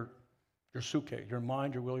psyche, your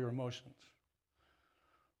mind, your will, your emotions.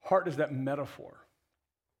 Heart is that metaphor.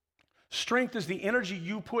 Strength is the energy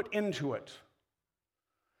you put into it.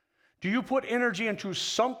 Do you put energy into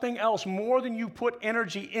something else more than you put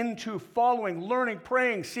energy into following, learning,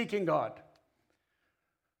 praying, seeking God?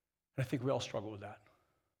 And I think we all struggle with that.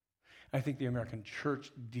 I think the American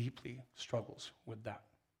church deeply struggles with that.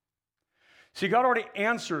 See, God already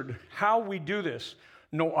answered how we do this.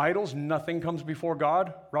 No idols, nothing comes before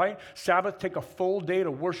God, right? Sabbath, take a full day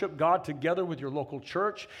to worship God together with your local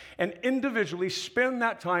church and individually spend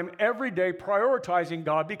that time every day prioritizing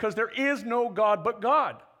God because there is no God but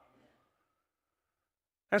God.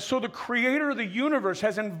 And so the creator of the universe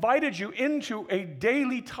has invited you into a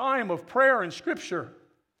daily time of prayer and scripture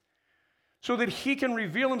so that he can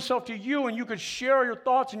reveal himself to you and you can share your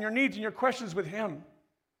thoughts and your needs and your questions with him.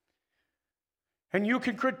 And you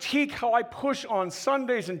can critique how I push on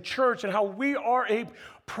Sundays in church and how we are a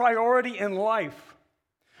priority in life.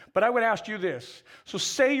 But I would ask you this. So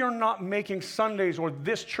say you're not making Sundays or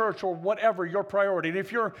this church or whatever your priority. And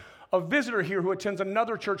if you're a visitor here who attends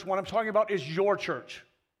another church, what I'm talking about is your church.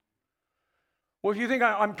 Well, if you think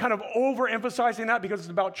I'm kind of overemphasizing that because it's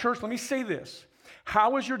about church, let me say this.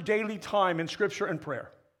 How is your daily time in Scripture and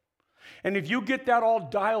prayer? And if you get that all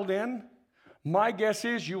dialed in, my guess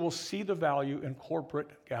is you will see the value in corporate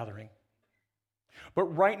gathering. But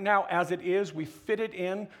right now, as it is, we fit it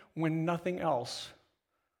in when nothing else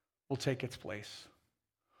will take its place.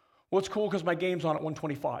 Well, it's cool because my game's on at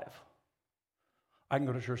 1:25. I can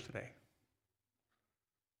go to church today.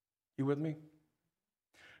 You with me?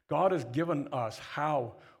 God has given us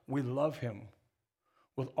how we love him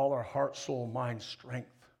with all our heart, soul, mind,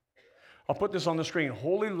 strength. I'll put this on the screen.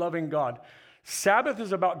 Holy, loving God. Sabbath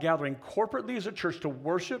is about gathering corporately as a church to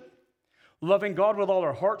worship. Loving God with all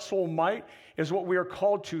our heart, soul, might is what we are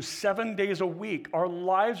called to 7 days a week. Our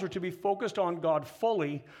lives are to be focused on God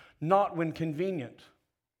fully, not when convenient.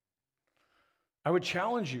 I would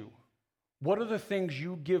challenge you. What are the things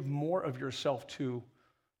you give more of yourself to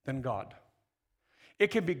than God?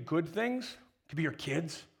 It can be good things. It could be your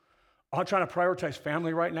kids. I'm trying to prioritize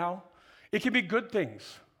family right now. It can be good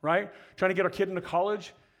things, right? Trying to get our kid into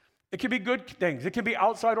college. It could be good things. It could be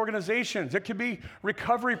outside organizations. It could be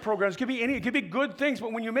recovery programs. It could be good things.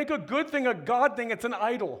 But when you make a good thing a God thing, it's an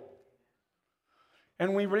idol.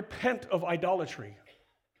 And we repent of idolatry.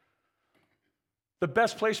 The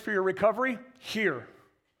best place for your recovery? Here.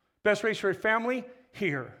 Best place for your family?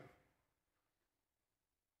 Here.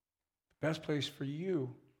 The best place for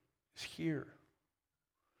you is here.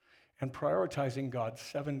 And prioritizing God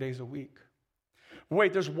 7 days a week.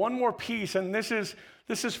 Wait, there's one more piece, and this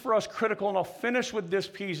is for us critical, and I'll finish with this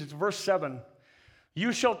piece. It's verse 7.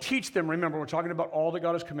 You shall teach them, remember, we're talking about all that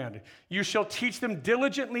God has commanded. You shall teach them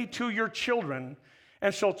diligently to your children,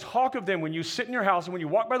 and shall talk of them when you sit in your house, and when you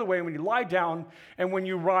walk by the way, and when you lie down, and when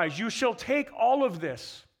you rise. You shall take all of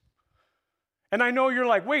this. And I know you're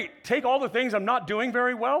like, wait, take all the things I'm not doing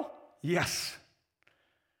very well? Yes,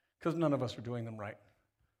 because none of us are doing them right.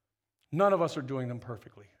 None of us are doing them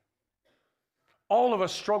perfectly. All of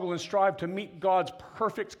us struggle and strive to meet God's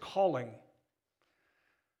perfect calling.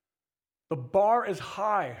 The bar is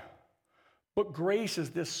high, but grace is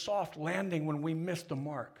this soft landing when we miss the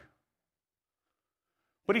mark.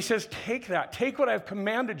 But he says, take that, take what I've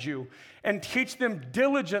commanded you and teach them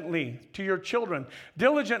diligently to your children.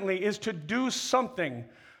 Diligently is to do something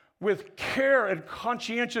with care and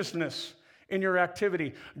conscientiousness in your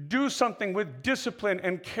activity. Do something with discipline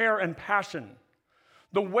and care and passion.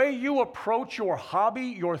 The way you approach your hobby,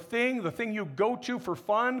 your thing, the thing you go to for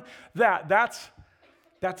fun, that's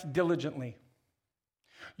diligently.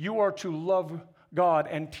 You are to love God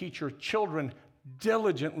and teach your children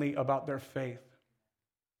diligently about their faith.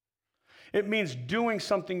 It means doing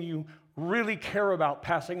something you really care about,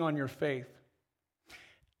 passing on your faith.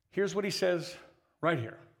 Here's what he says right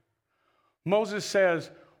here. Moses says,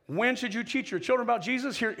 when should you teach your children about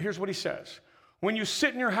Jesus? Here's what he says. When you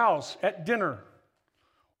sit in your house at dinner,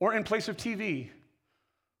 or in place of TV,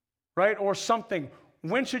 right? Or something.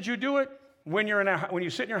 When should you do it? When you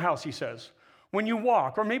sit in your house, he says. When you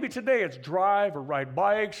walk, or maybe today it's drive or ride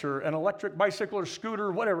bikes or an electric bicycle or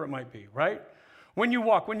scooter, whatever it might be, right? When you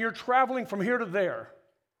walk, when you're traveling from here to there,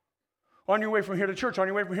 on your way from here to church, on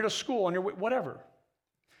your way from here to school, on your way, whatever.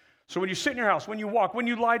 So when you sit in your house, when you walk, when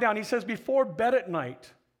you lie down, he says before bed at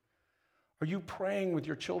night, are you praying with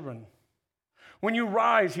your children? When you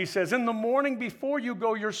rise, he says, in the morning before you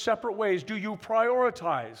go your separate ways, do you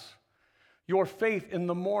prioritize your faith in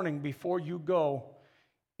the morning before you go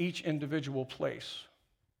each individual place?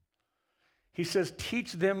 He says,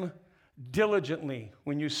 teach them diligently.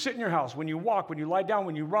 When you sit in your house, when you walk, when you lie down,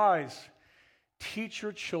 when you rise, teach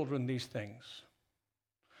your children these things.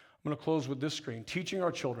 I'm going to close with this screen, teaching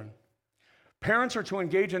our children. Parents are to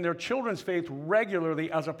engage in their children's faith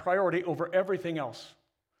regularly as a priority over everything else.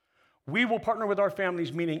 We will partner with our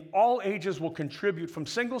families, meaning all ages will contribute from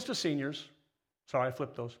singles to seniors, Sorry, I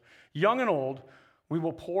flipped those. Young and old, we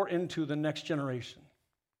will pour into the next generation.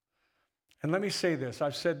 And let me say this.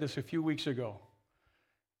 I've said this a few weeks ago.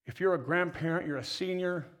 If you're a grandparent, you're a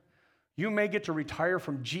senior, you may get to retire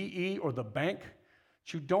from GE or the bank,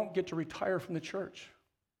 but you don't get to retire from the church.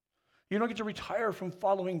 You don't get to retire from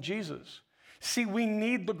following Jesus. See, we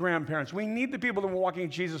need the grandparents. We need the people that have been walking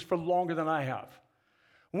with Jesus for longer than I have.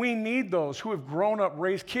 We need those who have grown up,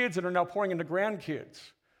 raised kids, and are now pouring into grandkids.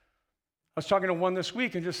 I was talking to one this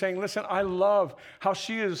week and just saying, listen, I love how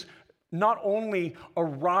she is not only a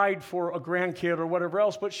ride for a grandkid or whatever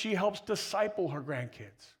else, but she helps disciple her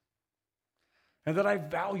grandkids. And that I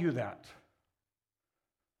value that.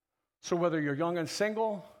 So whether you're young and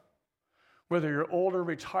single, whether you're older,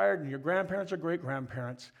 retired, and your grandparents or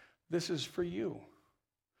great-grandparents, this is for you.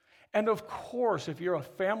 And of course, if you're a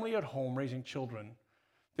family at home raising children,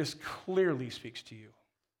 this clearly speaks to you.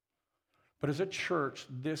 But as a church,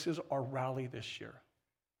 this is our rally this year.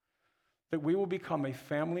 That we will become a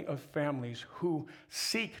family of families who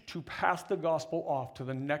seek to pass the gospel off to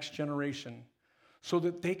the next generation so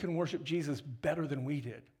that they can worship Jesus better than we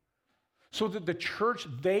did. So that the church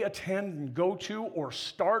they attend and go to or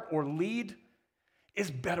start or lead is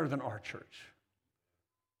better than our church.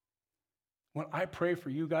 When I pray for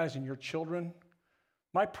you guys and your children,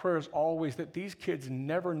 my prayer is always that these kids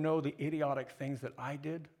never know the idiotic things that I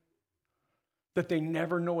did, that they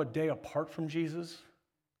never know a day apart from Jesus,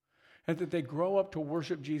 and that they grow up to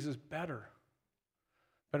worship Jesus better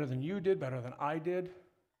than you did, better than I did,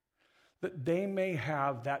 that they may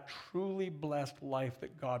have that truly blessed life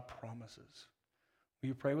that God promises. Will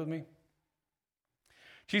you pray with me?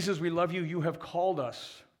 Jesus, we love you. You have called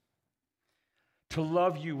us to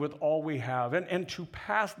love you with all we have and to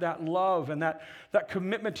pass that love and that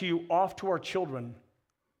commitment to you off to our children,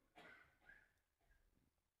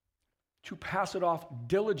 to pass it off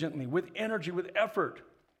diligently, with energy, with effort,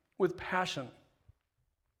 with passion.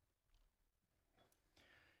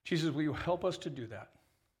 Jesus, will you help us to do that?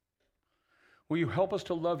 Will you help us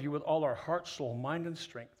to love you with all our heart, soul, mind, and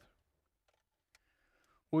strength?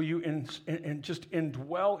 Will you just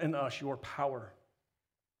indwell in us your power?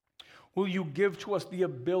 Will you give to us the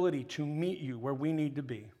ability to meet you where we need to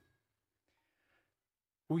be?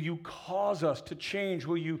 Will you cause us to change?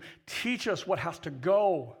 Will you teach us what has to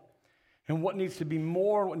go and what needs to be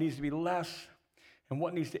more, what needs to be less, and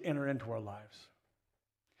what needs to enter into our lives?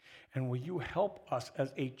 And will you help us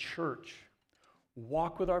as a church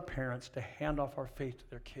walk with our parents to hand off our faith to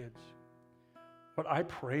their kids? But I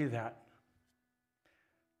pray that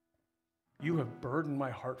you have burdened my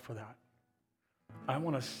heart for that. I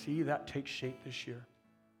want to see that take shape this year.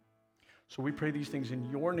 So we pray these things in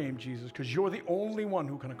your name, Jesus, because you're the only one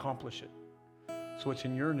who can accomplish it. So it's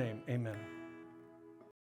in your name. Amen.